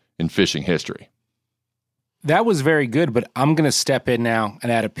place in fishing history. That was very good, but I'm going to step in now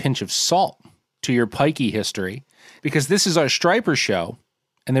and add a pinch of salt to your pikey history, because this is our striper show,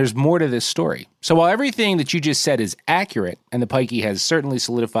 and there's more to this story. So while everything that you just said is accurate, and the pikey has certainly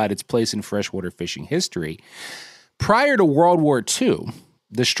solidified its place in freshwater fishing history, prior to World War II,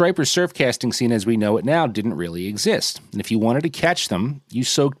 the striper surf casting scene as we know it now didn't really exist. And if you wanted to catch them, you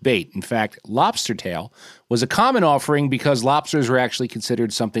soaked bait. In fact, lobster tail was a common offering because lobsters were actually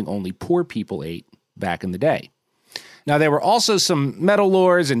considered something only poor people ate back in the day. Now, there were also some metal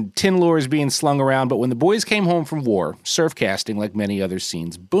lures and tin lures being slung around, but when the boys came home from war, surf casting, like many other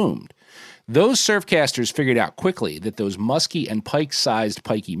scenes, boomed. Those surf casters figured out quickly that those musky and pike-sized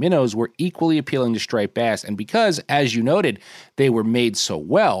pikey minnows were equally appealing to striped bass, and because, as you noted, they were made so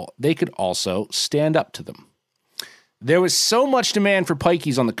well, they could also stand up to them. There was so much demand for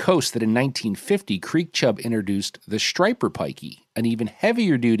pikeys on the coast that in 1950, Creek Chub introduced the striper pikey, an even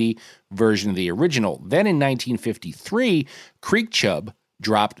heavier-duty version of the original. Then in 1953, Creek Chub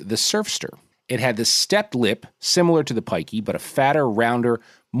dropped the Surfster. It had the stepped lip, similar to the pikey, but a fatter, rounder,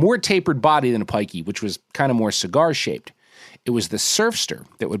 more tapered body than a pikey, which was kind of more cigar-shaped. It was the Surfster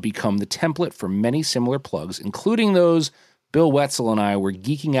that would become the template for many similar plugs, including those Bill Wetzel and I were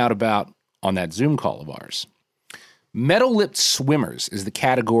geeking out about on that Zoom call of ours. Metal-lipped swimmers is the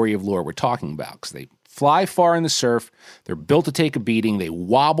category of lure we're talking about, because they fly far in the surf, they're built to take a beating, they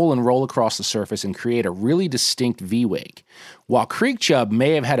wobble and roll across the surface and create a really distinct V-wake. While creek chub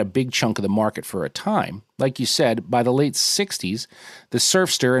may have had a big chunk of the market for a time, like you said, by the late 60s, the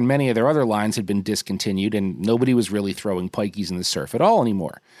Surfster and many of their other lines had been discontinued and nobody was really throwing pikeys in the surf at all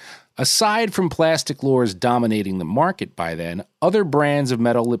anymore. Aside from plastic lures dominating the market by then, other brands of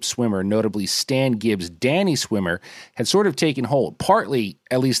metal lip swimmer, notably Stan Gibbs' Danny Swimmer, had sort of taken hold, partly,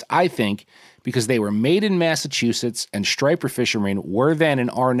 at least I think, because they were made in Massachusetts and striper fishermen were then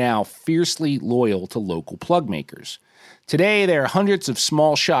and are now fiercely loyal to local plug makers. Today, there are hundreds of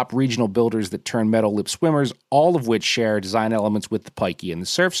small shop regional builders that turn metal lip swimmers, all of which share design elements with the pikey and the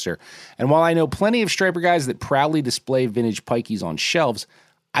Surfster. And while I know plenty of striper guys that proudly display vintage pikeys on shelves,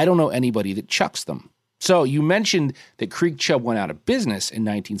 I don't know anybody that chucks them. So you mentioned that Creek Chub went out of business in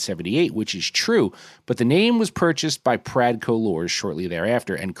 1978, which is true, but the name was purchased by Pradco Lures shortly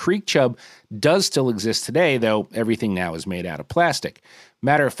thereafter, and Creek Chub does still exist today, though everything now is made out of plastic.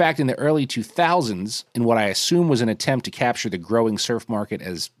 Matter of fact, in the early 2000s, in what I assume was an attempt to capture the growing surf market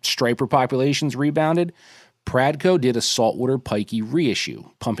as striper populations rebounded, Pradco did a saltwater pikey reissue,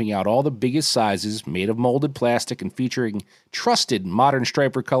 pumping out all the biggest sizes made of molded plastic and featuring trusted modern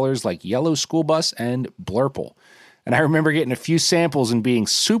striper colors like yellow school bus and blurple. And I remember getting a few samples and being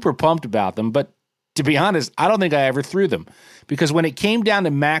super pumped about them, but to be honest, I don't think I ever threw them. Because when it came down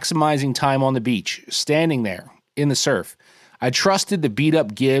to maximizing time on the beach, standing there in the surf, I trusted the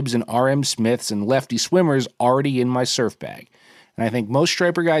beat-up Gibbs and RM Smiths and Lefty Swimmers already in my surf bag. And I think most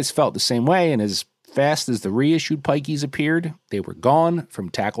striper guys felt the same way, and as fast as the reissued pikeys appeared, they were gone from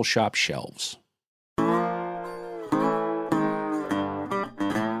tackle shop shelves.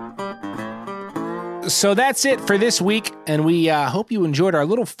 So that's it for this week, and we hope you enjoyed our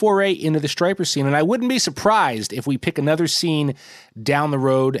little foray into the striper scene. And I wouldn't be surprised if we pick another scene down the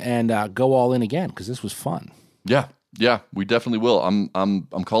road and go all in again, because this was fun. Yeah, we definitely will. I'm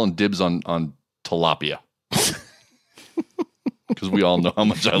calling dibs on tilapia. Because we all know how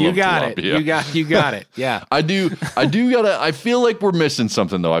much I love tilapia. You got it. Yeah. I feel like we're missing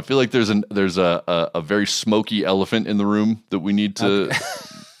something though. I feel like there's a very smoky elephant in the room that we need to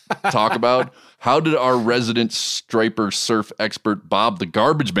talk about. How did our resident striper surf expert Bob the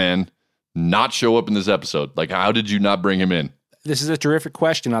Garbage Man not show up in this episode? Like, how did you not bring him in? This is a terrific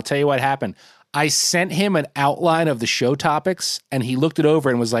question. I'll tell you what happened. I sent him an outline of the show topics and he looked it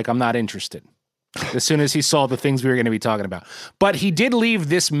over and was like, I'm not interested. As soon as he saw the things we were going to be talking about. But he did leave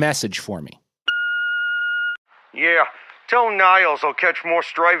this message for me. Yeah, tell Niles I'll catch more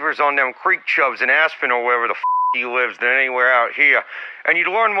stripers on them creek chubs in Aspen or wherever the he lives than anywhere out here. And you'd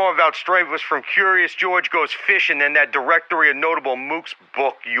learn more about stripers from Curious George Goes Fishing than that Directory of Notable Mooks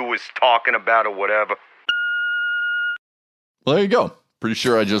book you was talking about or whatever. Well, there you go. Pretty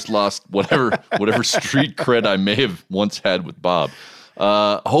sure I just lost whatever street cred I may have once had with Bob.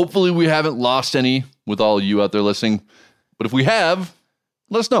 Hopefully we haven't lost any with all you out there listening. But if we have,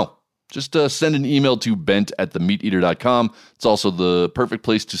 let us know. Just send an email to bent@themeateater.com. It's also the perfect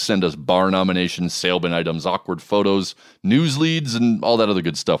place to send us bar nominations, sale bin items, awkward photos, news leads, and all that other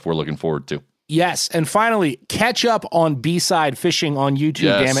good stuff we're looking forward to. Yes, and finally, catch up on B-Side Fishing on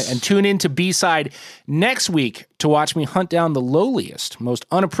YouTube, damn it, and tune in to B-Side next week to watch me hunt down the lowliest, most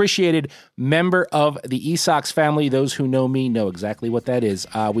unappreciated member of the Esox family. Those who know me know exactly what that is.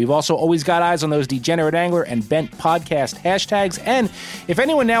 We've also always got eyes on those Degenerate Angler and Bent Podcast hashtags, and if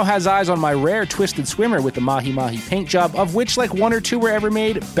anyone now has eyes on my rare Twisted Swimmer with the Mahi Mahi paint job, of which like 1 or 2 were ever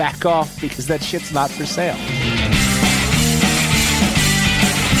made, back off because that shit's not for sale.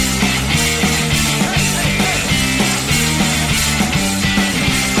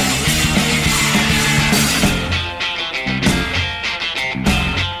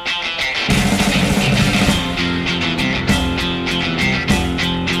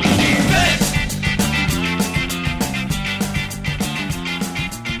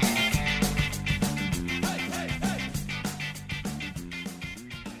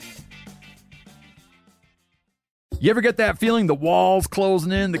 You ever get that feeling the walls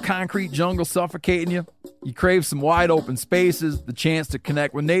closing in, the concrete jungle suffocating you? You crave some wide open spaces, the chance to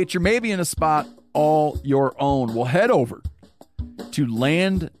connect with nature, maybe in a spot all your own. Well, head over to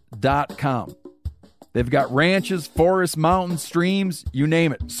land.com. They've got ranches, forests, mountains, streams, you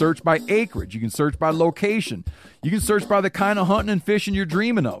name it. Search by acreage. You can search by location. You can search by the kind of hunting and fishing you're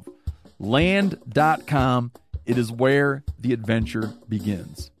dreaming of. Land.com. It is where the adventure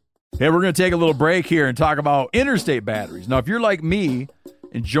begins. Hey, we're going to take a little break here and talk about Interstate batteries. Now, if you're like me,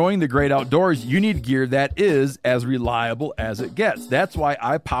 enjoying the great outdoors, you need gear that is as reliable as it gets. That's why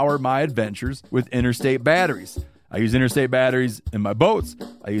I power my adventures with Interstate batteries. I use Interstate batteries in my boats.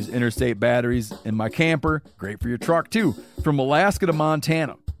 I use Interstate batteries in my camper. Great for your truck, too. From Alaska to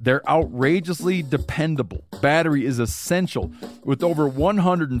Montana, they're outrageously dependable. Battery is essential. With over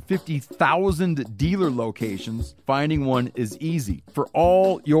 150,000 dealer locations, finding one is easy. For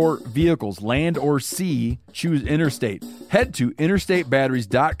all your vehicles, land or sea, choose Interstate. Head to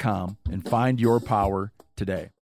interstatebatteries.com and find your power today.